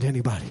talking to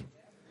anybody?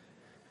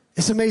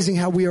 It's amazing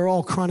how we are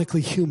all chronically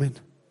human.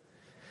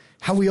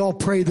 How we all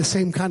pray the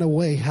same kind of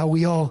way. How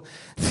we all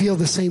feel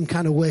the same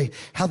kind of way.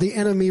 How the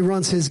enemy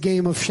runs his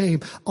game of shame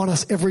on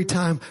us every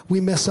time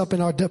we mess up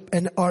and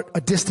are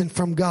distant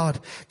from God.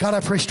 God, I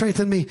pray,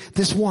 strengthen me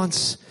this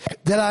once,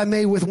 that I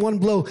may with one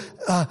blow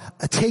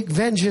take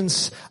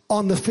vengeance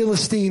on the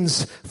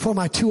Philistines for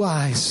my 2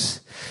 eyes.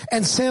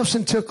 And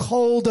Samson took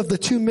hold of the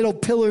 2 middle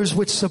pillars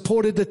which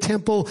supported the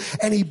temple,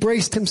 and he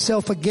braced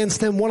himself against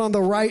them, one on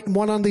the right and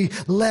one on the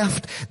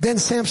left. Then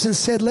Samson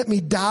said, let me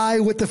die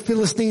with the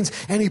Philistines.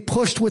 And he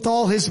pushed with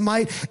all his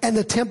might, and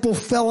the temple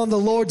fell on the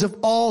lords of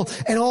all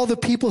and all the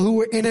people who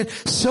were in it.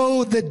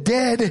 So the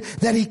dead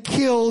that he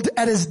killed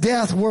at his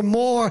death were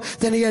more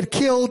than he had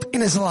killed in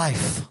his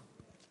life.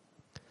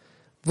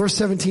 Verse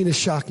 17 is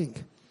shocking.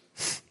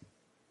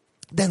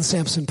 Then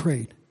Samson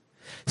prayed.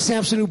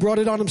 Samson, who brought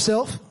it on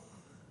himself.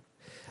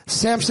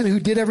 Samson, who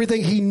did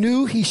everything he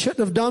knew he shouldn't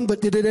have done,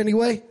 but did it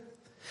anyway.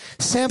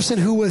 Samson,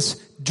 who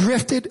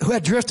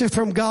had drifted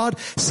from God.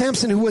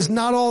 Samson, who was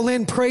not all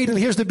in, prayed, and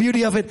here's the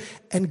beauty of it,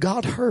 and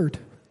God heard.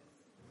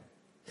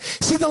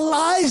 See, the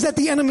lies that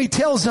the enemy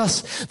tells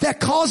us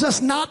that cause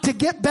us not to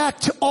get back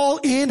to all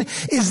in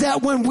is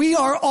that when we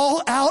are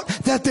all out,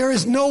 that there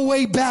is no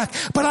way back.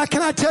 But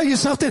can I tell you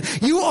something?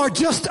 You are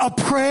just a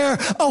prayer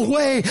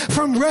away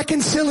from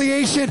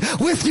reconciliation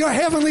with your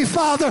Heavenly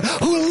Father,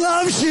 who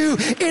loves you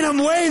in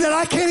a way that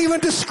I can't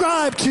even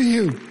describe to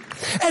you.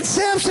 And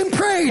Samson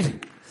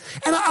prayed.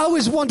 And I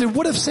always wondered,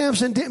 what if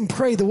Samson didn't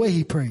pray the way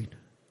he prayed?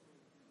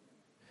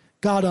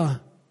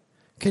 God,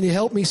 can you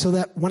help me so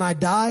that when I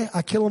die,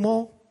 I kill them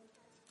all?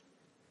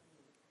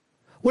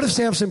 What if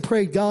Samson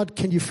prayed, God,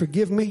 can you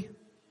forgive me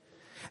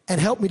and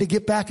help me to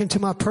get back into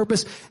my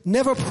purpose?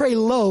 Never pray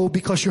low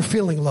because you're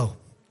feeling low.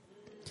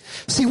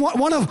 See,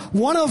 one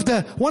of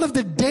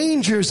the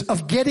dangers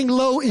of getting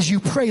low is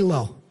you pray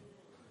low.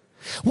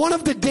 One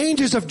of the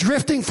dangers of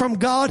drifting from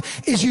God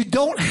is you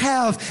don't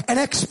have an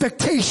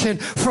expectation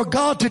for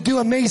God to do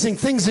amazing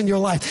things in your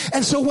life.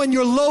 And so when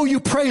you're low, you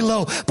pray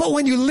low. But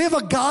when you live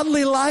a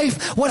godly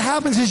life, what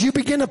happens is you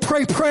begin to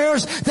pray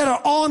prayers that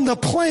are on the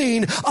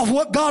plane of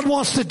what God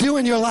wants to do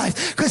in your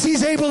life. Because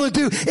He's able to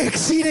do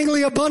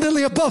exceedingly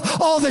abundantly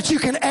above all that you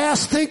can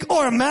ask, think,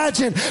 or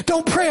imagine.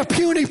 Don't pray a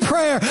puny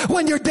prayer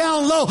when you're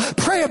down low.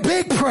 Pray a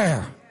big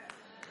prayer.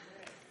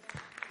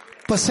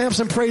 But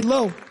Samson prayed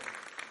low.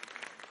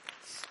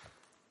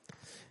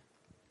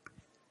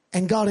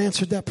 And God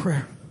answered that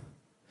prayer.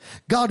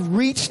 God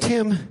reached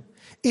him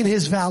in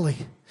his valley.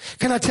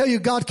 Can I tell you,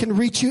 God can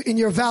reach you in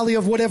your valley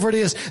of whatever it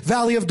is.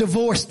 Valley of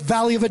divorce,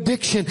 valley of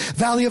addiction,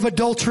 valley of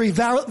adultery,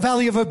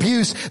 valley of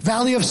abuse,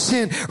 valley of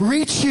sin.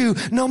 Reach you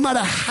no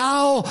matter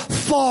how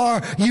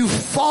far you've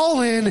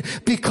fallen,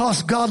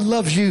 because God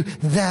loves you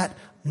that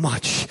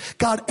much.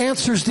 God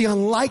answers the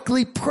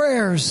unlikely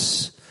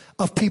prayers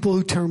of people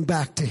who turn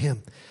back to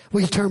Him.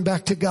 Will you turn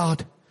back to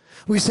God?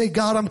 We say,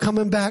 God, I'm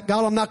coming back.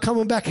 God, I'm not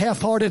coming back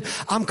half-hearted.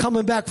 I'm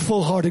coming back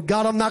full-hearted.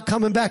 God, I'm not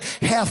coming back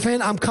half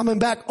in. I'm coming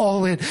back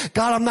all in.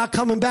 God, I'm not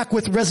coming back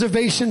with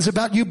reservations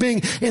about you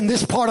being in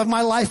this part of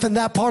my life and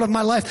that part of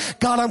my life.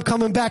 God, I'm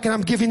coming back and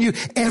I'm giving you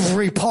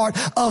every part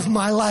of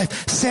my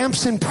life.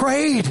 Samson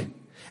prayed,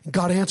 and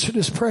God answered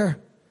his prayer.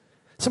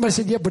 Somebody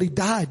said, yeah, but he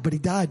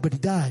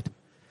died.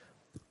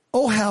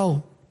 Oh,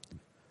 how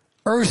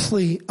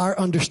earthly our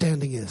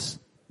understanding is.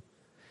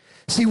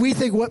 See, we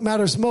think what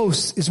matters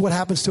most is what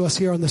happens to us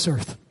here on this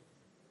earth.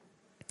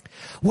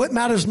 What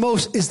matters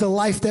most is the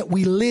life that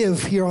we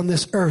live here on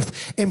this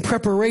earth in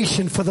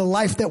preparation for the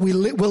life that we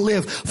will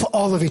live for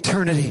all of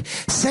eternity.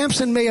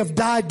 Samson may have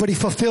died, but he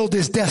fulfilled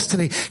his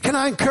destiny. Can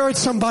I encourage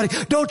somebody?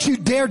 Don't you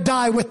dare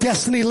die with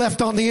destiny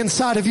left on the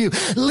inside of you.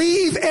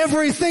 Leave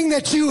everything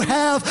that you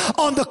have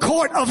on the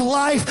court of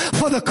life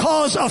for the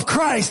cause of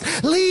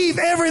Christ. Leave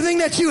everything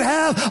that you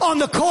have on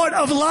the court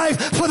of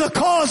life for the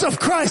cause of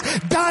Christ.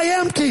 Die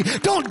empty.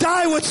 Don't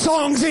die with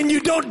songs in you.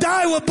 Don't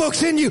die with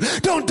books in you.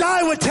 Don't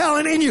die with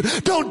talent in you.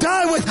 Don't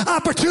die with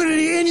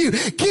opportunity in you.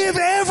 Give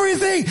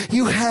everything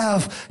you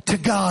have to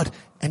God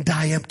and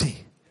die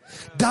empty.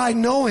 Die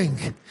knowing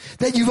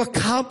that you've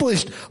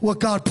accomplished what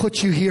God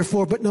put you here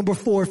for. But number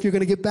 4, if you're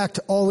going to get back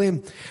to all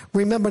in,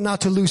 remember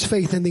not to lose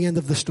faith in the end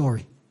of the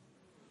story.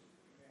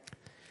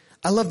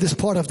 I love this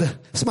part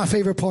it's my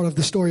favorite part of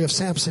the story of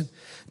Samson.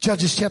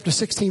 Judges chapter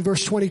 16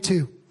 verse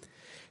 22.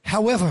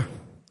 However,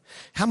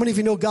 how many of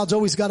you know God's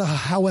always got a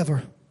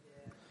however?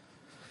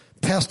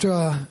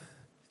 Pastor,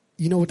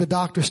 you know what the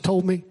doctors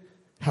told me?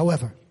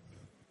 However.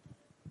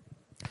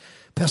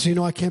 Pastor, you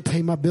know I can't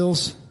pay my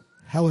bills?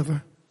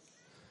 However.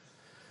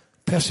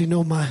 Pastor, you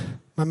know my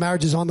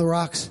marriage is on the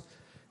rocks?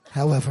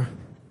 However.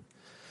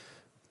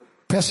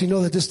 Pastor, you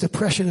know that this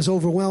depression has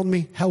overwhelmed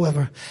me?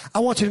 However. I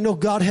want you to know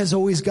God has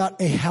always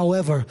got a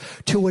however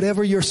to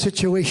whatever your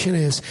situation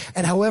is.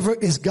 And however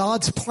is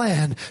God's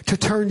plan to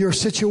turn your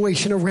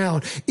situation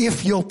around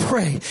if you'll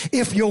pray,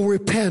 if you'll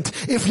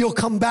repent, if you'll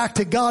come back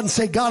to God and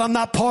say, God, I'm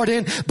not part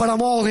in, but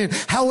I'm all in.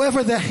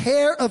 However, the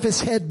hair of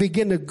his head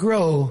began to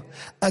grow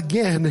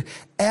again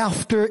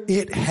after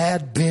it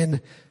had been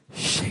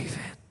shaven.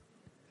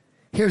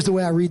 Here's the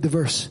way I read the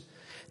verse.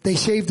 They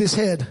shaved his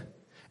head.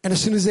 And as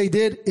soon as they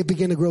did, it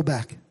began to grow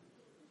back.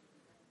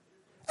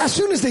 As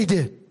soon as they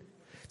did.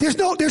 There's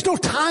no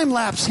time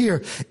lapse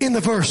here in the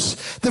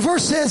verse. The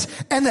verse says,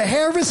 and the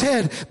hair of his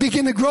head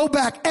began to grow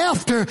back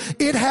after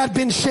it had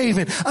been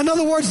shaven. In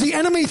other words, the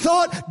enemy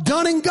thought,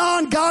 done and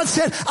gone. God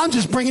said, I'm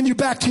just bringing you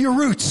back to your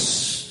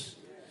roots.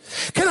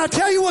 Can I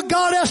tell you what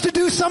God has to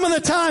do some of the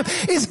time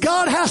is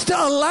God has to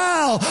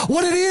allow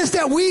what it is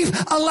that we've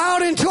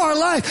allowed into our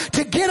life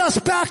to get us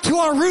back to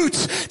our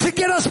roots, to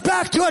get us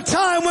back to a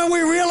time when we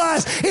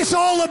realize it's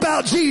all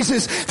about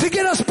Jesus, to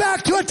get us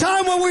back to a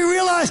time when we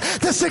realize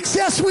the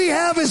success we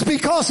have is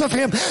because of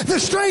Him, the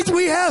strength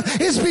we have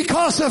is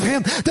because of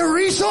Him, the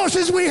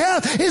resources we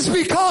have is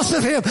because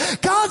of Him.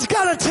 God's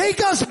got to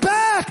take us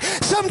back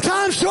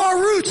sometimes to our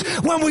roots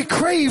when we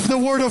crave the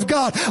Word of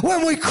God,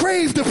 when we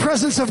crave the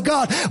presence of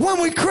God, when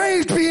we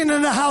craved being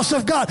in the house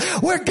of God,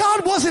 where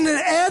God wasn't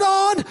an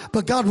add-on,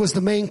 but God was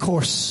the main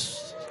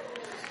course.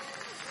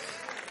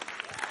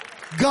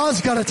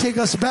 God's got to take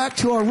us back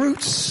to our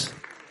roots.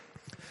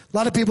 A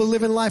lot of people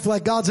live in life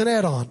like God's an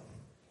add-on.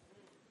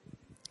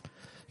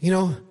 You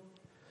know,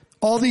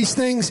 all these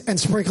things and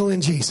sprinkle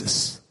in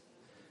Jesus.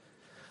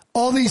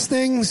 All these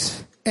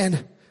things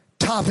and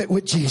top it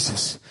with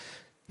Jesus.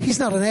 He's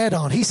not an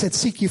add-on. He said,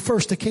 seek you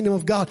first the kingdom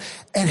of God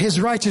and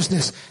His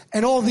righteousness,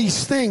 and all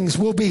these things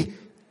will be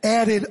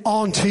added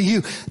on to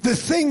you. The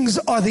things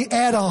are the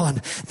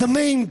add-on. The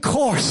main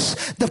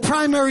course, the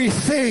primary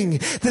thing,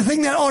 the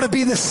thing that ought to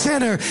be the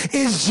center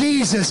is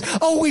Jesus.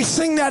 Oh, we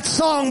sing that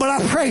song, but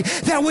I pray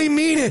that we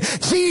mean it.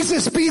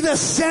 Jesus, be the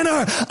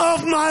center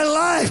of my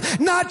life.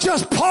 Not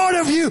just part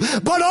of you,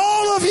 but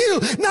all of you.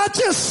 Not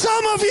just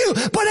some of you,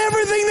 but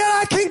everything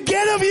that I can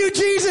get of you,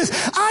 Jesus.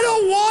 I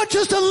don't want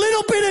just a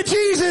little bit of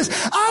Jesus.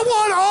 I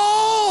want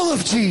all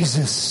of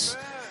Jesus.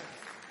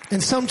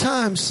 And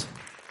sometimes,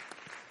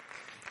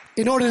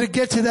 in order to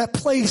get to that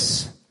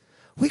place,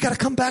 we got to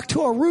come back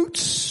to our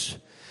roots.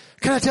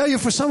 Can I tell you,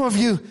 for some of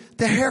you,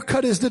 the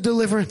haircut is the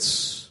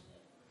deliverance.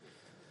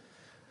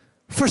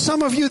 For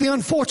some of you, the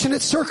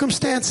unfortunate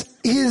circumstance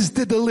is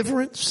the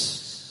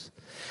deliverance.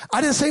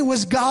 I didn't say it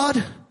was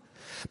God,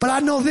 but I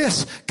know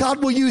this.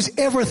 God will use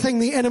everything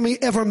the enemy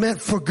ever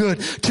meant for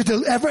good,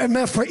 ever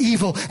meant for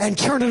evil, and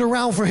turn it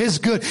around for His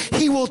good.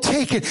 He will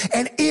take it,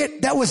 and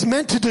it that was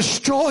meant to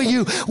destroy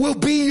you will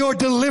be your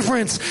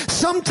deliverance.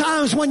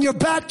 Sometimes when you're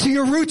back to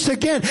your roots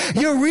again,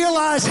 you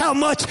realize how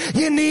much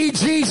you need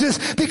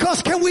Jesus.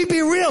 Because can we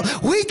be real?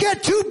 We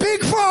get too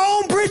big for our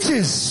own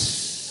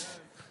britches.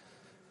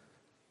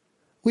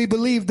 We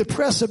believe the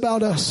press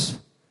about us,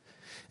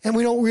 and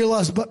we don't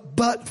realize,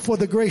 but for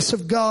the grace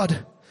of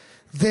God,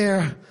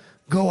 there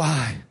go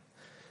I.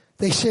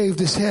 They shaved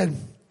his head.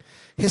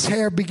 His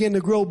hair began to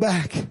grow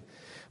back.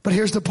 But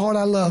here's the part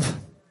I love.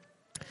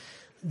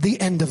 The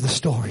end of the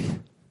story.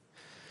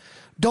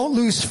 Don't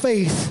lose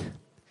faith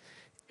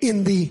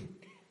in the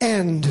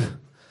end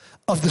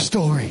of the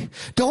story.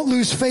 Don't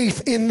lose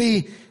faith in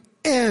the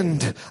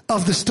end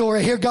of the story.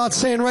 I hear God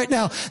saying right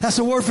now, that's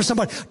a word for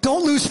somebody.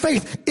 Don't lose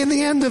faith in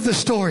the end of the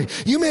story.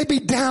 You may be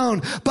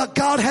down, but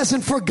God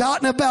hasn't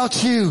forgotten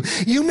about you.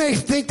 You may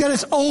think that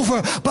it's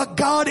over, but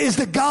God is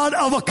the God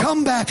of a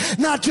comeback.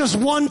 Not just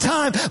one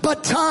time,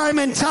 but time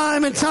and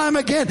time and time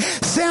again.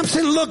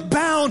 Samson looked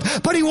bound,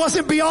 but he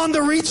wasn't beyond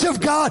the reach of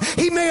God.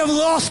 He may have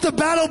lost the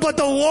battle, but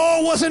the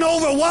war wasn't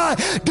over. Why?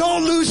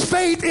 Don't lose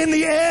faith in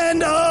the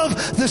end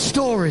of the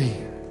story.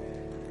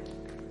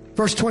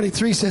 Verse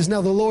 23 says,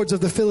 now the lords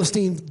of the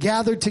Philistines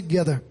gathered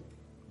together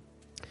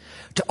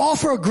to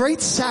offer a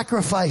great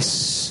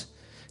sacrifice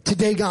to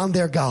Dagon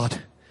their God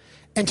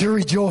and to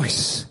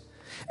rejoice.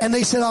 And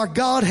they said, our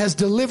God has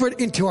delivered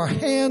into our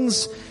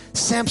hands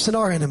Samson,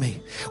 our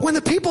enemy. When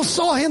the people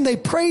saw him, they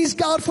praised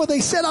God, for they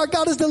said, our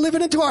God has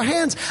delivered into our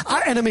hands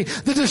our enemy,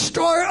 the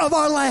destroyer of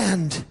our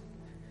land,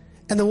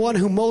 and the one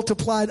who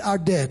multiplied our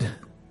dead.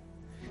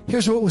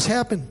 Here's what was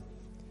happening.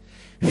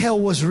 Hell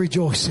was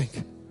rejoicing.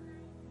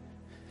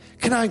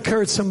 Can I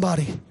encourage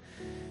somebody?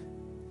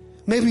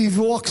 Maybe you've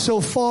walked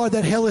so far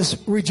that hell is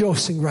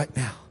rejoicing right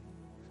now.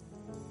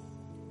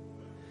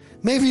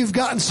 Maybe you've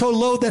gotten so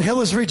low that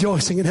hell is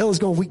rejoicing and hell is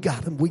going, we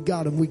got him, we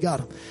got him, we got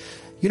him.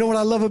 You know what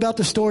I love about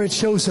the story? It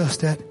shows us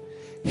that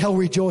hell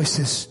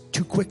rejoices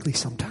too quickly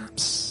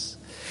sometimes.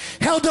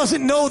 Hell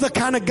doesn't know the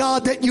kind of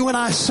God that you and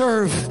I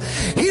serve.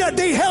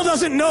 Hell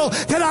doesn't know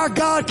that our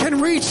God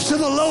can reach to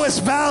the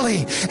lowest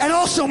valley and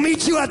also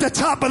meet you at the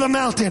top of the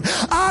mountain.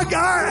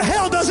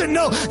 Hell doesn't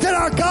know that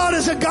our God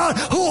is a God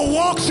who will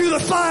walk through the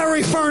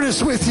fiery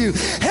furnace with you.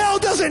 Hell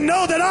doesn't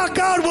know that our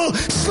God will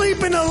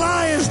sleep in the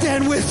lion's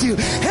den with you.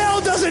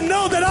 Hell doesn't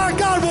know that our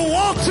God will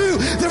walk through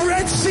the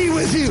Red Sea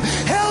with you.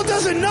 Hell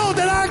doesn't know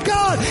that our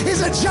God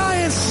is a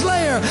giant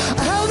slayer.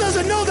 Hell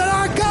doesn't know that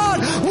our God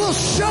will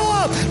show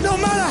up no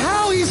matter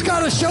how he's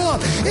got to show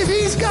up. If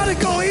he's got to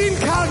go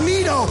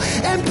incognito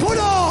and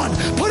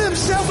put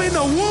himself in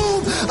the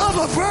womb of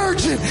a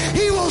virgin,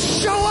 he will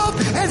show up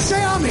and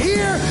say, I'm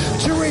here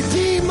to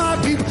redeem my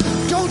people.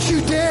 Don't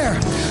you dare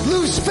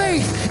lose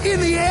faith in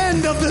the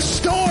end of the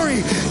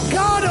story.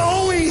 God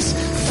always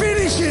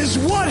finishes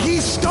what he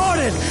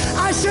started.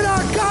 I said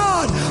our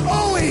God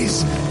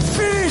always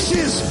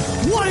finishes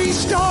what he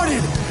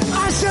started.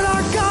 I said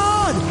our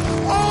God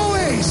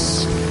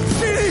always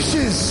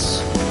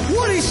finishes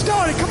what he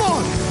started. Come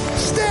on,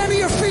 stand to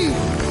your feet.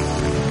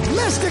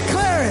 Let's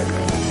declare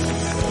it.